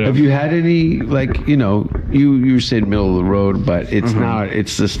 have you had any, like, you said middle of the road, but it's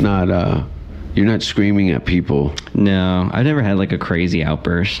just not you're not screaming at people. No, I've never had like a crazy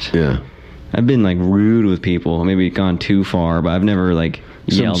outburst. Yeah. I've been like rude with people, maybe gone too far, but I've never like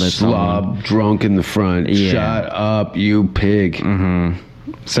yelled at slob someone. drunk in the front. Yeah. Shut up, you pig.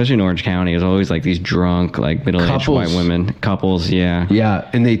 Especially in Orange County, there's always like these drunk, like middle-aged white women couples. Yeah. Yeah,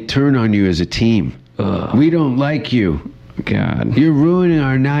 and they turn on you as a team. We don't like you. God. You're ruining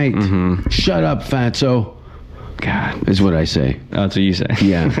our night. Shut up, fatso. God. Is what I say. Oh, that's what you say.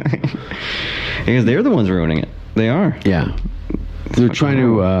 Yeah. Because they're the ones ruining it. They are. Yeah. They're trying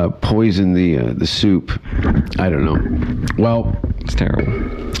to poison the soup. I don't know. Well, It's terrible.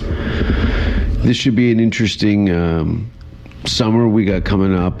 this should be an interesting summer we got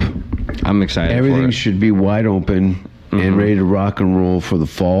coming up. I'm excited Everything for it. should be wide open and ready to rock and roll for the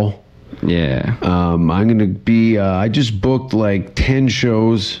fall. Yeah. I'm going to be, I just booked like 10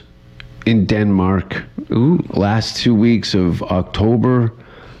 shows in Denmark. Ooh. Last 2 weeks of October,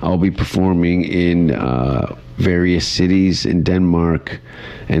 I'll be performing in various cities in Denmark.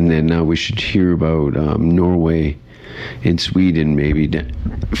 And then we should hear about Norway and Sweden maybe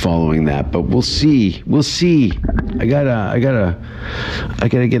following that. But we'll see. We'll see. I gotta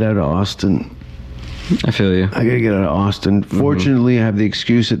get out of Austin. I feel you. I gotta get out of Austin. Fortunately, I have the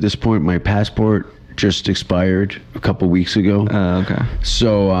excuse at this point. My passport just expired a couple weeks ago. Okay.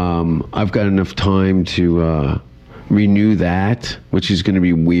 So I've got enough time to renew that, which is going to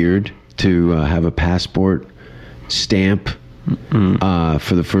be weird to have a passport stamp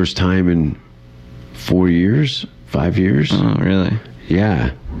for the first time in 5 years. Oh, really?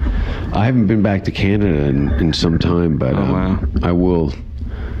 Yeah. I haven't been back to Canada in some time, but wow. I will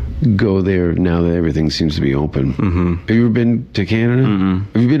go there now that everything seems to be open. Have you ever been to Canada?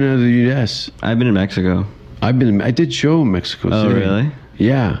 Have you been out of the U.S.? I've been in Mexico. I did show in Mexico Oh, City. really?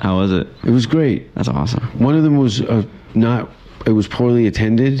 Yeah. How was it? It was great. That's awesome. One of them was it was poorly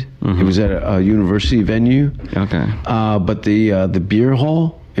attended. It was at a university venue. Okay. But the beer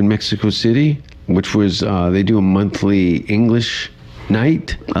hall in Mexico City, which was, they do a monthly English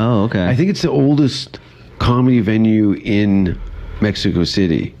night. Oh, okay. I think it's the oldest comedy venue in Mexico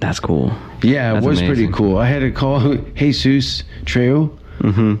City. That's cool. Yeah, That's it was pretty amazing. cool. I had to call Jesus Trejo.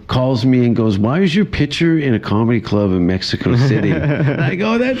 Calls me and goes, "Why is your picture in a comedy club in Mexico City?" And I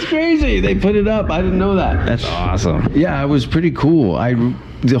go, "That's crazy. They put it up. I didn't know that." That's awesome. Yeah, it was pretty cool.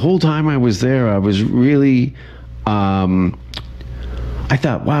 The whole time I was there, I was really, I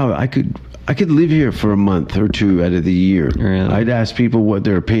thought, wow, I could live here for a month or two out of the year. Really? I'd ask people what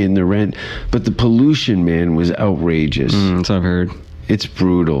they're paying their rent, but the pollution, man, was outrageous. That's what I've heard. It's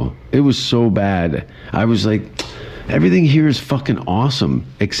brutal. It was so bad. I was like, everything here is fucking awesome,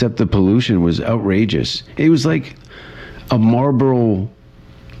 except the pollution was outrageous. It was like a Marlboro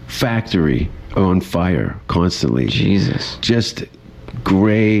factory on fire constantly. Jesus. Just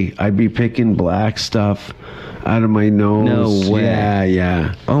gray. I'd be picking black stuff out of my nose. No way.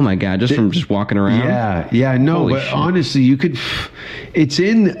 Yeah. Oh my God! Just from just walking around. Yeah. No, Holy but shit. honestly, you could.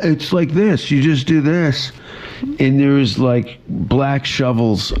 It's like this. You just do this, and there's like black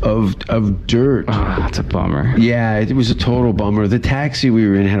shovels of dirt. Oh, that's a bummer. Yeah, it was a total bummer. The taxi we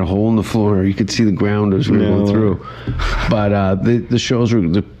were in had a hole in the floor. You could see the ground as we were going through. But the shows were,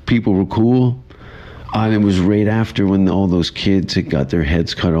 the people were cool. And it was right after when all those kids had got their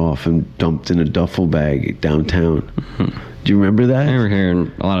heads cut off and dumped in a duffel bag downtown. Do you remember that? I remember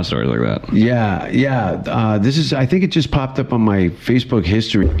hearing a lot of stories like that. Yeah. This is, I think it just popped up on my Facebook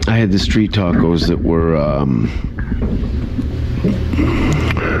history. I had the street tacos that were,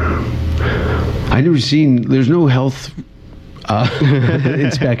 I never seen, there's no health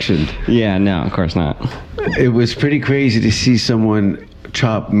inspection. Yeah, no, of course not. It was pretty crazy to see someone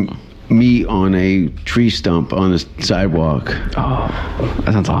chop meat on a tree stump on the sidewalk. Oh,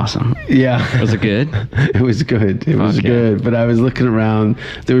 that sounds awesome. Yeah. Was it good? It was good. It was yeah. good. But I was looking around.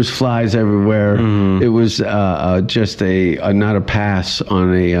 There was flies everywhere. Mm-hmm. It was just a not a pass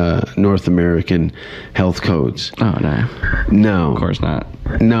on a North American health codes. Oh, no. No. Of course not.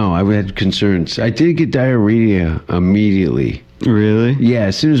 No, I had concerns. I did get diarrhea immediately. Really? Yeah,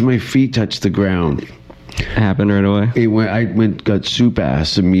 as soon as my feet touched the ground. Happened right away? I got soup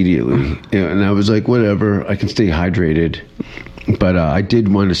ass immediately. And I was like, whatever, I can stay hydrated. But I did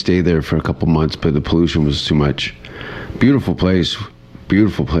want to stay there for a couple months, but the pollution was too much. Beautiful place.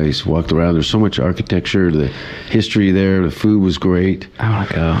 Walked around. There's so much architecture, the history there. The food was great. I want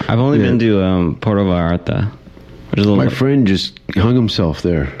to go. I've only been to Puerto Vallarta. Which is a little My friend just hung himself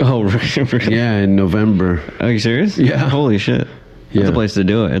there. Oh, really? Yeah, in November. Are you serious? Yeah. Holy shit. Yeah. It's a place to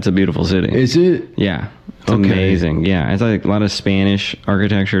do it. It's a beautiful city. Is it? Yeah. It's Okay. amazing. Yeah. It's like a lot of Spanish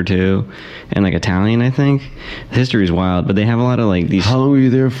architecture too. And like Italian, I think. The history is wild, but they have a lot of like these. How long were you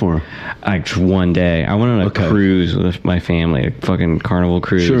there for? Like one day. I went on a Okay. cruise with my family, a fucking Carnival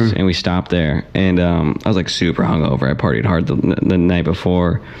cruise. Sure. And we stopped there. And I was like super hungover. I partied hard the night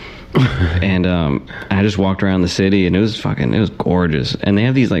before. And I just walked around the city, and it was gorgeous. And they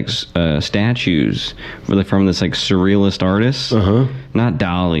have these like statues from this like surrealist artist, not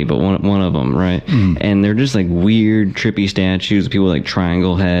Dali, but one of them, right? And they're just like weird, trippy statues. People with like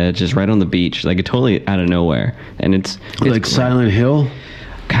triangle heads, just right on the beach, like totally out of nowhere. And it's Like great. Silent Hill?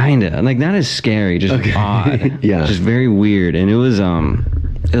 Kinda like not as scary, just odd, Yeah. just very weird. And it was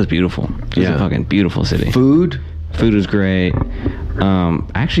beautiful. It was Yeah. a fucking beautiful city. Food? Food was great.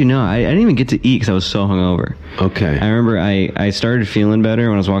 Actually, no, I didn't even get to eat because I was so hungover. Okay. I remember I started feeling better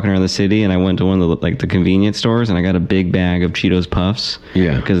when I was walking around the city, and I went to one of the convenience stores, and I got a big bag of Cheetos Puffs.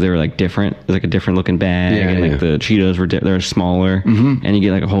 Yeah. Because they were like different. It was like a different looking bag, Yeah, and like yeah. the Cheetos were they're smaller, and you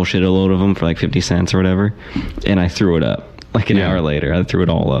get like a whole shitload of them for like 50 cents or whatever. And I threw it up. Like an hour later, I threw it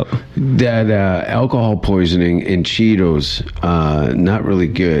all up. That alcohol poisoning in Cheetos, not really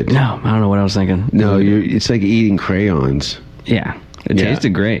good. No, I don't know what I was thinking. No, it's like eating crayons. Yeah. It Yeah. tasted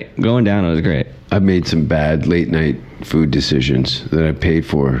great. Going down, it was great. I've made some bad late night food decisions that I paid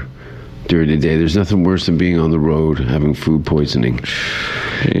for during the day. There's nothing worse than being on the road having food poisoning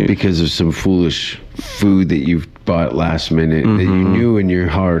because of some foolish food that you've bought last minute that you knew in your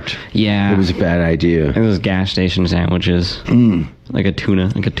heart Yeah. it was a bad idea. It was gas station sandwiches. Like a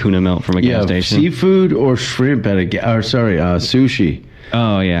tuna melt from a gas station. Seafood or shrimp at sushi.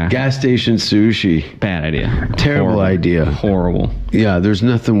 Oh, yeah. Gas station sushi. Bad idea. Terrible Horrible. idea. Horrible. Yeah, there's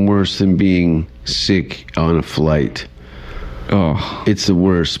nothing worse than being sick on a flight. Oh. It's the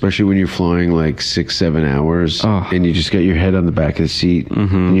worst, especially when you're flying like 6-7 hours Oh. and you just got your head on the back of the seat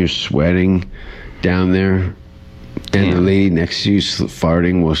and you're sweating down there and the Damn. lady next to you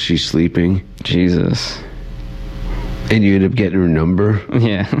farting while she's sleeping Jesus. and you end up getting her number,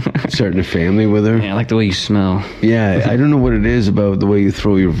 Yeah. starting a family with her. Yeah, I like the way you smell. Yeah, I don't know what it is about the way you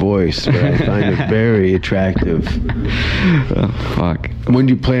throw your voice, but I find it very attractive. Oh, fuck. When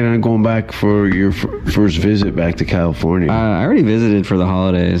do you plan on going back for your first visit back to California? I already visited for the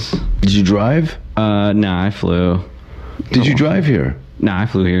holidays. Did you drive? Nah, I flew. Did you drive here? Nah, I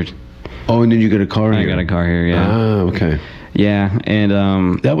flew here. Oh, and then you got a car I here? got a car here, yeah. Ah, okay. Yeah, and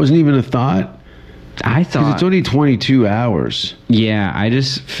That wasn't even a thought? I Because thought... it's only 22 hours. Yeah, I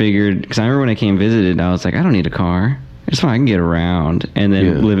just figured... Because I remember when I came visited, I was like, I don't need a car. It's fine, I can get around. And then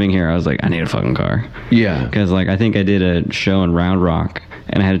Yeah. living here, I was like, I need a fucking car. Yeah. Because, like, I think I did a show in Round Rock,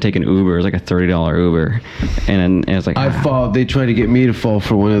 and I had to take an Uber. It was like a $30 Uber. And I was like... They tried to get me to fall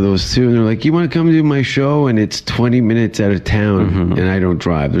for one of those too. And they're like, you want to come do my show? And it's 20 minutes out of town and I don't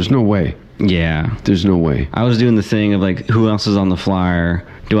drive. There's no way. Yeah. There's no way. I was doing the thing of like, who else is on the flyer?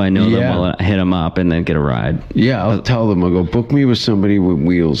 Do I know them? Well, I hit them up and then get a ride. Yeah, I'll tell them. I'll go, book me with somebody with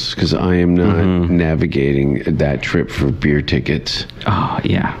wheels, because I am not navigating that trip for beer tickets. Oh,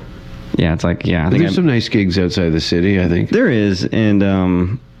 yeah. Yeah, it's like, I think There's some nice gigs outside the city, I think. there is.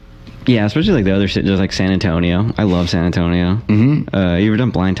 And, yeah, especially like the other cities, like San Antonio. I love San Antonio. Mm-hmm. You ever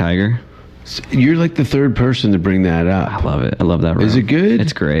done Blind Tiger? You're like the third person to bring that up. I love it. I love that room. Is it good?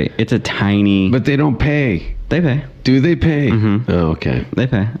 It's great. It's a tiny... But they don't pay. They pay. Do they pay? Mm-hmm. Oh, okay. They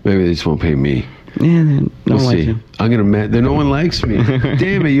pay. Maybe they just won't pay me. Yeah, they don't We'll like see. you. I'm gonna. No one likes me.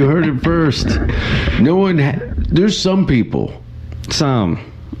 Damn it! You heard it first. No one. There's some people. Some.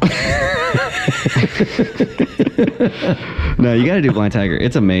 No, you got to do Blind Tiger.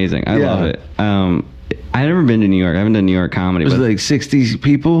 It's amazing. I love it. I've never been to New York. I haven't done New York comedy. Was But it like 60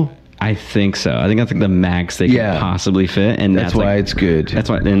 people? I think so. I think that's like the max they could possibly fit, and That's why it's good. That's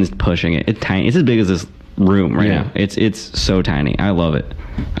why. And it's pushing it. It's tiny. It's as big as this room right now. It's so tiny. I love it.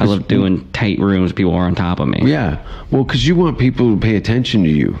 I love doing tight rooms. People are on top of me. Yeah. Well, because you want people to pay attention to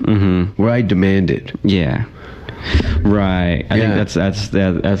you. Mm-hmm. Where I demand it. Yeah. Right. I think that's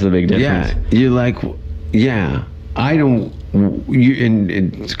the big difference. Yeah. You're like, yeah. I don't. You and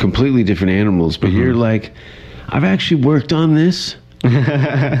it's completely different animals, but you're like, I've actually worked on this.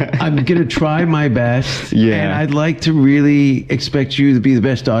 I'm gonna try my best, and I'd like to really expect you to be the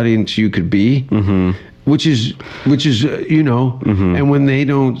best audience you could be, which is you know. And when they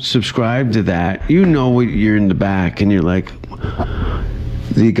don't subscribe to that, you know, you're in the back, and you're like,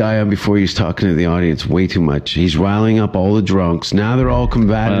 the guy on before he's talking to the audience way too much. He's riling up all the drunks. Now they're all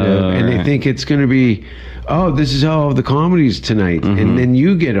combative, and they think it's gonna be, oh, this is how the comedy's tonight. And then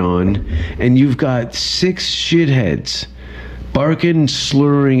you get on, and you've got 6 shitheads barking,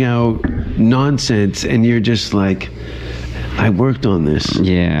 slurring out nonsense, and you're just like, I worked on this.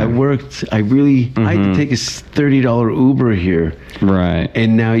 Yeah. I had to take a $30 Uber here. Right.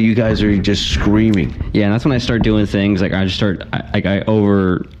 And now you guys are just screaming. Yeah, and that's when I start doing things like I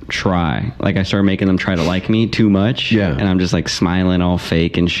over try. Like I start making them try to like me too much. Yeah. And I'm just like smiling all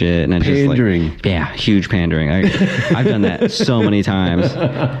fake and shit. And I Pandering. just like, yeah, huge pandering. I've done that so many times.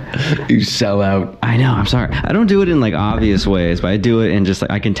 You sell out. I know, I'm sorry. I don't do it in like obvious ways, but I do it in just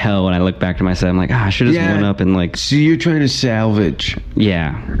like, I can tell when I look back to myself, I'm like, I should have just went up and like. So you're trying to salvage.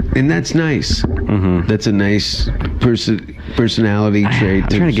 Yeah. And that's nice. That's a nice personality trait. I'm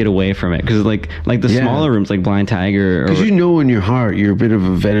trying to get away from it because like the smaller rooms like Blind Tiger. Because you know in your heart you're a bit of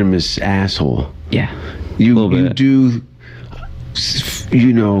a venomous asshole. Yeah. You do,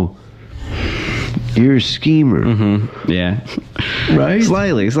 you know, you're a schemer. Yeah. Right?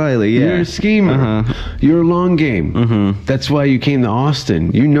 Slightly, yeah. You're a schemer. You're a long game. That's why you came to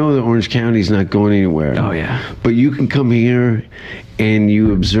Austin. You know that Orange County's not going anywhere. Oh, yeah. But you can come here and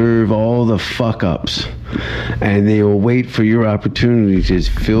you observe all the fuck-ups. And they will wait for your opportunity to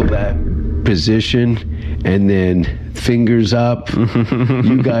fill that position, and then fingers up.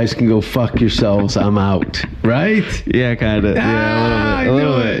 You guys can go fuck yourselves. I'm out. Right? Yeah, kind of. Yeah, a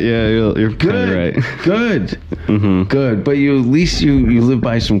little bit. Yeah, you're kind of right. Good. Good. But at least you live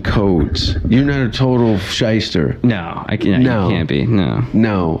by some codes. You're not a total shyster. No, you can't be.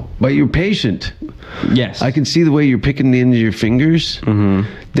 No. But you're patient. Yes. I can see the way you're picking the ends of your fingers.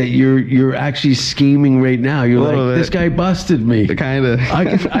 That you're actually scheming right now. You're like, this guy busted me. Kind of.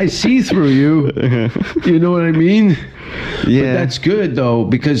 I see through you. You know what I mean? Yeah. But that's good though,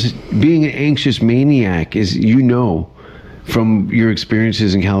 because being an anxious maniac is, you know, from your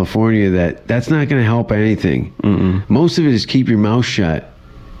experiences in California, that's not going to help anything. Most of it is keep your mouth shut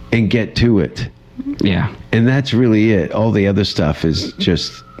and get to it. Yeah. And that's really it. All the other stuff is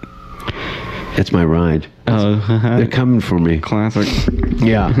just, that's my ride. They're coming for me. Classic.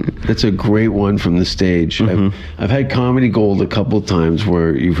 Yeah, that's a great one from the stage. I've had Comedy Gold a couple times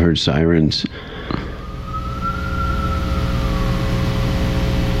where you've heard sirens.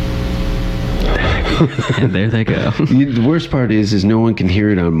 And there they go. The worst part is no one can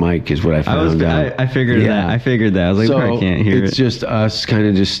hear it on mic, is what I found out. I figured that. I figured that. I was like, I can't hear it. It's just us kind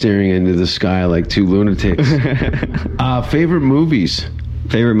of just staring into the sky like two lunatics. Favorite movies?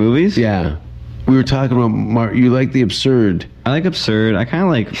 Favorite movies? Yeah. We were talking about, you like the absurd. I like absurd. I kind of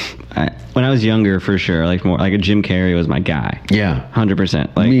like, when I was younger, for sure, like more, like a Jim Carrey was my guy. Yeah.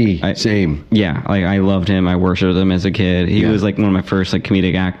 100%. Like me, same. Yeah. Like I loved him. I worshipped him as a kid. He was like one of my first like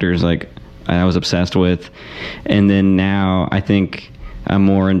comedic actors, like I was obsessed with. And then now I think I'm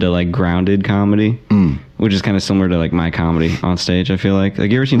more into like grounded comedy, which is kind of similar to like my comedy on stage. I feel like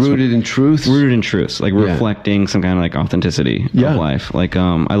you ever seen Rooted in Truth? Rooted in Truth, like reflecting some kind of like authenticity of life. Like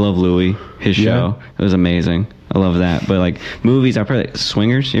I love Louis, his show. It was amazing. I love that. But like movies, I probably like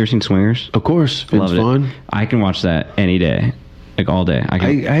Swingers. You ever seen Swingers? Of course, Vince Loved Vaughn. it. I can watch that any day, like all day.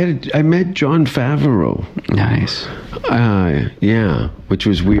 I met Jon Favreau. Nice. Yeah, which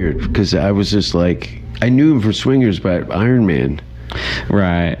was weird because I was just like, I knew him for Swingers, but Iron Man.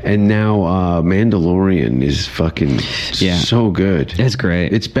 Right. And now Mandalorian is fucking so good. It's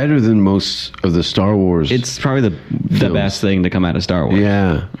great. It's better than most of the Star Wars. It's probably the films. best thing to come out of Star Wars.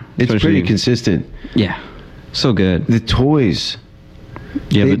 Yeah. It's Especially- pretty consistent. Yeah. So good. The toys.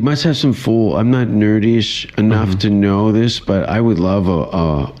 Yeah, They but must have some full. I'm not nerdish enough to know this, but I would love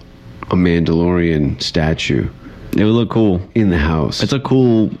a Mandalorian statue it would look cool. in the house. He's a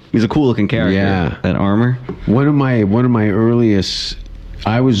cool looking character. Yeah. That armor. One of my earliest.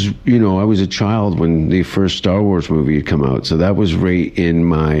 I was a child when the first Star Wars movie had come out, so that was right in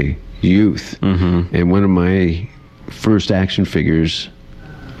my youth. Mm-hmm. And one of my first action figures,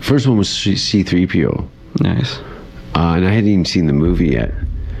 first one was C-3PO. Nice. And I hadn't even seen the movie yet.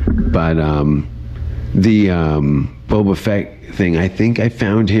 But the Boba Fett thing, I think I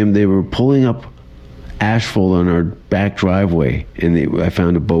found him. They were pulling up asphalt on our back driveway, and I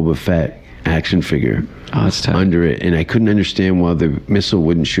found a Boba Fett action figure that's tough. under it. And I couldn't understand why the missile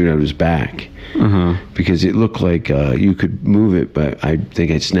wouldn't shoot out his back. Because it looked like you could move it, but I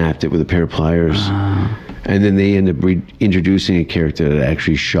think I snapped it with a pair of pliers. And then they ended up introducing a character that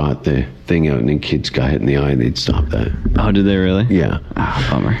actually shot the thing out, and then kids got hit in the eye, and they'd stop that. Oh, did they really? Yeah. Oh,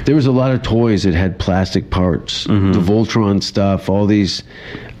 bummer. There was a lot of toys that had plastic parts. The Voltron stuff, all these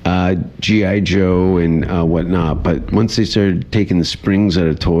G.I. Joe and whatnot. But once they started taking the springs out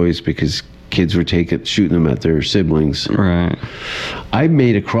of toys because kids were shooting them at their siblings. Right. I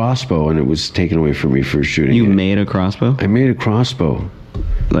made a crossbow, and it was taken away from me for shooting You it. made a crossbow? I made a crossbow.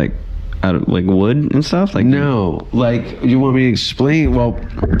 Like out of like wood and stuff? Like No, like, you want me to explain? Well,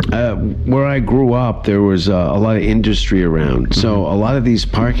 where I grew up, there was a lot of industry around. So a lot of these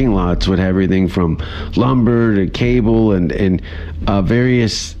parking lots would have everything from lumber to cable and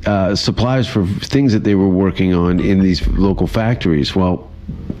various supplies for things that they were working on in these local factories. Well,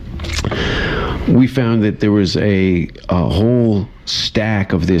 we found that there was a whole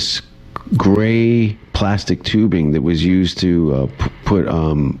stack of this gray plastic tubing that was used to put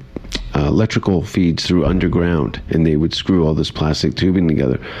electrical feeds through underground, and they would screw all this plastic tubing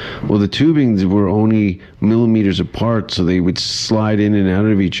together. Well, the tubings were only millimeters apart, so they would slide in and out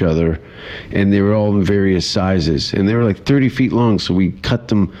of each other, and they were all in various sizes, and they were like 30 feet long, so we cut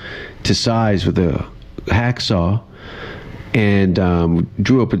them to size with a hacksaw and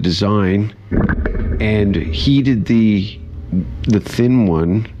drew up a design and heated the thin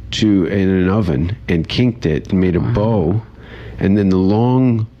one in an oven and kinked it and made a bow, and then the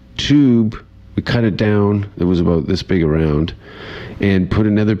long tube, we cut it down, it was about this big around, and put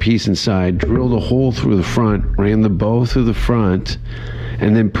another piece inside, drilled a hole through the front, ran the bow through the front,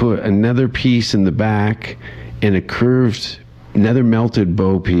 and then put another piece in the back and another melted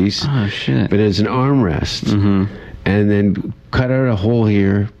bow piece, but as an armrest. And then cut out a hole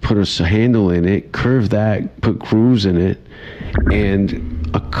here, put a handle in it, curved that, put grooves in it, and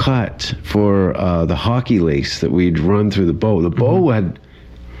a cut for the hockey lace that we'd run through the bow. The bow had,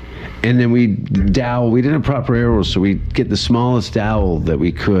 and then we'd dowel. We didn't have proper arrows, so we'd get the smallest dowel that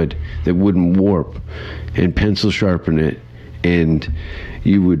we could that wouldn't warp, and pencil sharpen it, and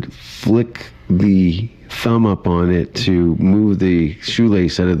you would flick the thumb up on it to move the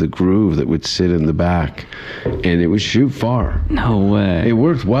shoelace out of the groove that would sit in the back, and it would shoot far. No way. It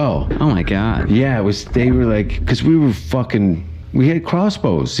worked well. Oh my god. Yeah, it was. They were like, because we had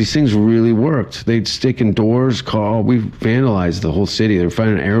crossbows. These things really worked. They'd stick in doors. We vandalized the whole city. They were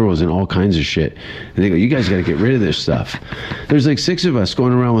finding arrows and all kinds of shit. And they go, you guys got to get rid of this stuff. There's like 6 of us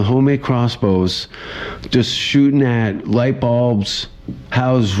going around with homemade crossbows, just shooting at light bulbs,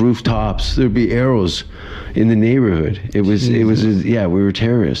 house rooftops. There'd be arrows in the neighborhood. It was, we were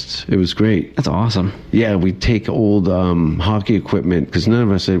terrorists. It was great. That's awesome. Yeah, we'd take old hockey equipment, because none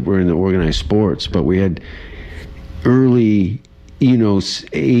of us were in the organized sports, but we had early,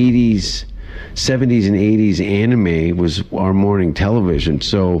 70s and 80s anime was our morning television.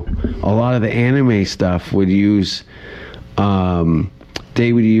 So a lot of the anime stuff would use,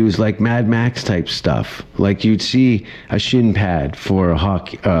 they would use like Mad Max type stuff. Like you'd see a shin pad for a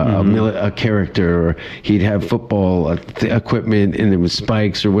hockey, a character, or he'd have football equipment and there was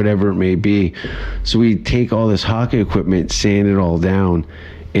spikes or whatever it may be. So we'd take all this hockey equipment, sand it all down,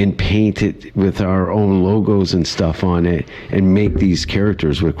 and paint it with our own logos and stuff on it, and make these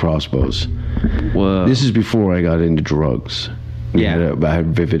characters with crossbows. Whoa. This is before I got into drugs. Yeah. I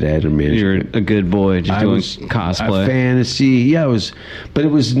had Vivid Ed and management. You're a good boy just doing cosplay. A fantasy. Yeah, but it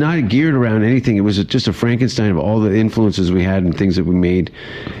was not geared around anything. It was just a Frankenstein of all the influences we had and things that we made.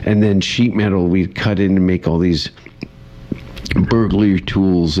 And then sheet metal, we cut in to make all these burglary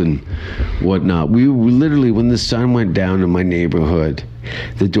tools and whatnot. We literally, when the sun went down in my neighborhood,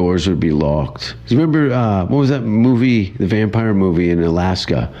 the doors would be locked. Do you remember, what was that movie, the vampire movie in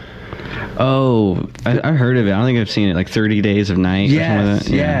Alaska? Oh, I heard of it. I don't think I've seen it. Like 30 Days of Night. Or something like that.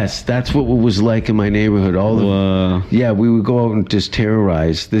 Yes, that's what it was like in my neighborhood. Yeah, we would go out and just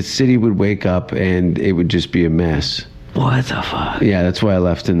terrorize. The city would wake up and it would just be a mess. What the fuck? Yeah, that's why I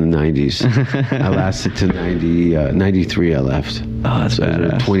left in the 90s. I lasted to 93 I left. Oh, that's so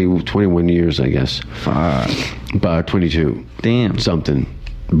badass. 21 years, I guess. Fuck. About 22. Damn. Something.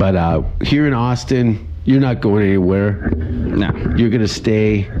 But here in Austin, you're not going anywhere. No. You're going to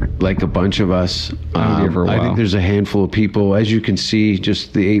stay like a bunch of us. I'll be here for a while. I think there's a handful of people. As you can see,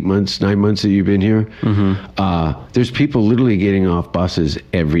 just the 9 months that you've been here, there's people literally getting off buses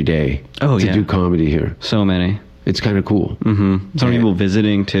every day to do comedy here. So many. It's kind of cool. Mm-hmm. Some people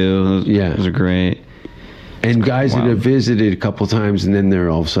visiting too. Those are great. And guys that have visited a couple times and then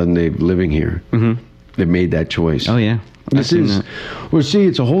they're all of a sudden they're living here. Mm-hmm. They made that choice. Oh yeah.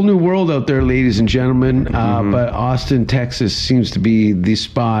 It's a whole new world out there, ladies and gentlemen. But Austin, Texas seems to be the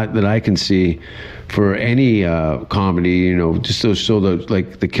spot that I can see for any comedy. You know, just those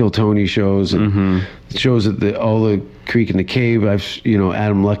like the Kill Tony shows and shows at all the Creek and the Cave.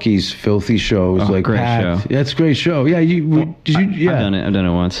 Adam Lucky's Filthy shows. Great show. That's a great show. Yeah, I've done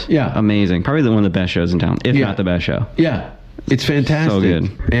it once. Yeah, amazing. Probably one of the best shows in town, if not the best show. Yeah. It's fantastic. So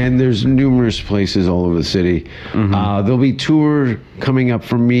good. And there's numerous places all over the city. There'll be tour coming up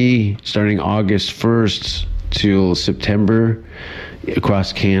for me starting August 1st till September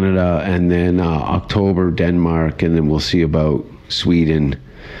across Canada, and then October, Denmark, and then we'll see about Sweden,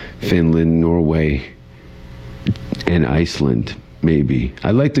 Finland, Norway, and Iceland, maybe.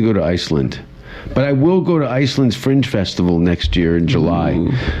 I'd like to go to Iceland. But I will go to Iceland's Fringe Festival next year in July.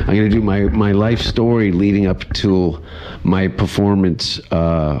 I'm going to do my life story leading up to my performance,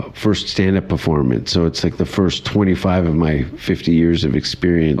 first stand-up performance. So it's like the first 25 of my 50 years of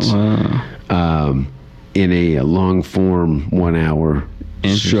experience in a long-form 1 hour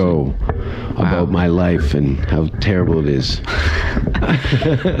show about my life and how terrible it is.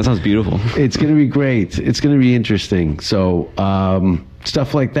 That sounds beautiful. It's going to be great. It's going to be interesting. So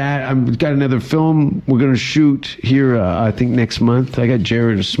stuff like that. I've got another film we're going to shoot here, I think next month. I got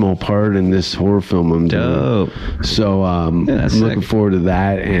Jared a small part in this horror film I'm doing. Dope. So I'm looking forward to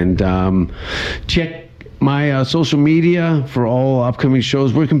that. And check my social media for all upcoming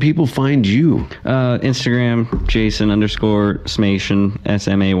shows. Where can people find you? Instagram, Jason_Smaytion,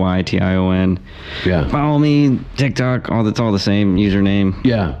 SMAYTION. Yeah. Follow me, TikTok, it's all the same username.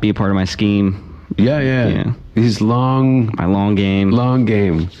 Yeah. Be a part of my scheme. Yeah. His my long game. Long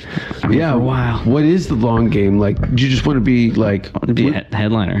game. For a while. What is the long game? Like, do you just want to be like... Be a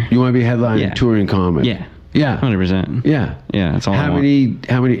headliner. You want to be a headliner touring comic? Yeah. Yeah. 100%. Yeah. Yeah, that's all How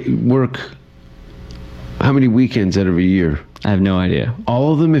many weekends out of a year? I have no idea.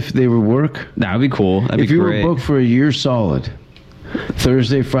 All of them if they were work? That would be cool. That'd if be you great. were booked for a year solid,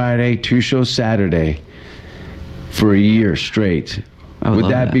 Thursday, Friday, 2 shows Saturday, for a year straight, would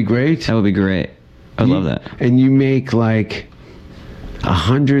that be great? That would be great. I'd love that. And you make like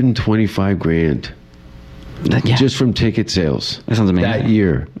 $125,000 just from ticket sales. That sounds amazing. That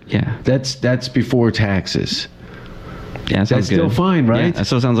year. Yeah. That's before taxes. Yeah, that sounds that's still good. fine, right? Yeah, that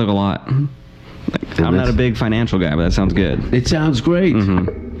still sounds like a lot. I'm not a big financial guy, but that sounds good. It sounds great.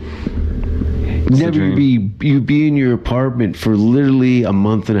 You be in your apartment for literally a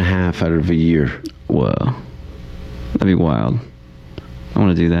month and a half out of a year. Whoa. That'd be wild. I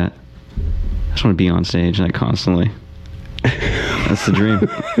want to do that. I just want to be on stage like constantly. That's the dream.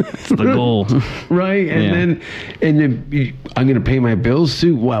 It's the goal. Right? And then I'm going to pay my bills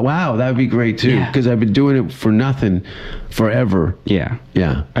too. Wow, that would be great too. Because I've been doing it for nothing forever. Yeah.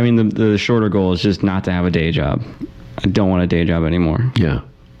 Yeah. I mean, the shorter goal is just not to have a day job. I don't want a day job anymore. Yeah.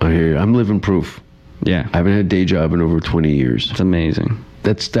 I hear you. I'm living proof. Yeah. I haven't had a day job in over 20 years. It's amazing.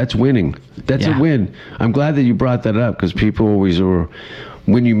 That's winning. That's a win. I'm glad that you brought that up because people always are,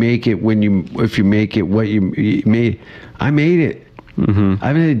 if you make it what you made. I made it. I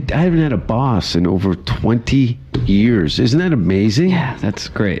haven't had a boss in over 20 years. Isn't that amazing? Yeah, that's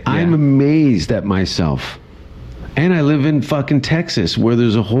great. I'm amazed at myself. And I live in fucking Texas where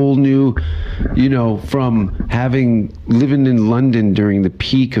there's a whole new, from living in London during the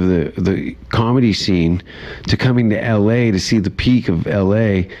peak of the comedy scene to coming to LA to see the peak of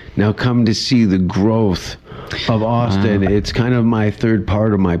LA, now come to see the growth of Austin. It's kind of my third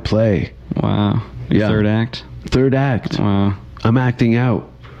part of my play. Wow. Your Yeah. third act? Third act. Wow. I'm acting out.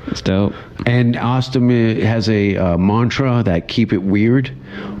 That's dope. And Austin has a mantra that keep it weird.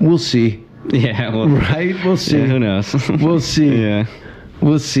 We'll see. Yeah. Well, Right? We'll see. yeah, who knows? We'll see. Yeah.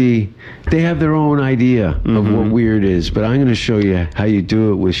 We'll see. They have their own idea of what weird is, but I'm going to show you how you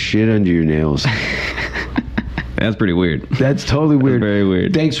do it with shit under your nails. That's pretty weird. That's totally weird. very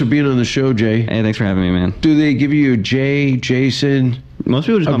weird. Thanks for being on the show, Jay. Hey, thanks for having me, man. Do they give you Jay, Jason? Most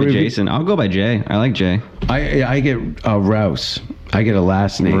people just call me Abbrevi- Jason. I'll go by Jay. I like Jay. I get Rouse. I get a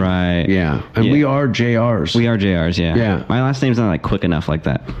last name. Right. Yeah. And Yeah. we are JRs. We are JRs, yeah. Yeah. My last name's not like quick enough like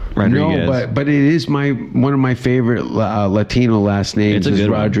that. Rodriguez. No, but it is one of my favorite Latino last names. It's a is good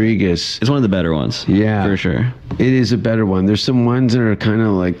one. Rodriguez. It's one of the better ones. Yeah. For sure. It is a better one. There's some ones that are kind of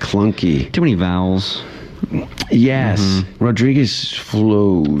like clunky. Too many vowels. Yes. Rodriguez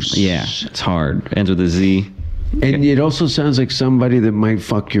flows. Yeah. It's hard. Ends with a Z. And it also sounds like somebody that might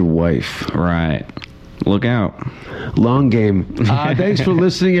fuck your wife. Right. Look out. Long game. Thanks for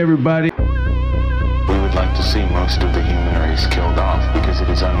listening, everybody. We would like to see most of the human race killed off because it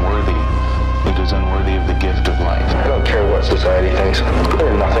is unworthy. It is unworthy of the gift of life. I don't care what society thinks.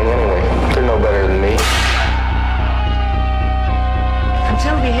 They're nothing anyway. They're no better than me.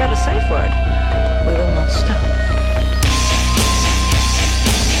 Until we hear the safe word, we will not stop.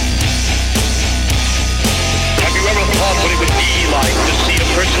 Have you ever thought what it would be like to see a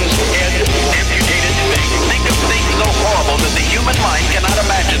person's head amputated? Think of things so horrible that the human mind cannot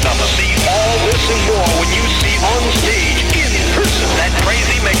imagine them. See all this and more when you see on stage, in person, that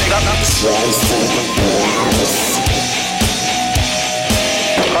crazy mix-up.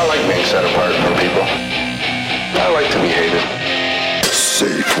 I like being set apart from people. I like to be hated.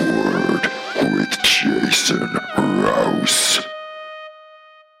 Safe Word with Jason Rouse.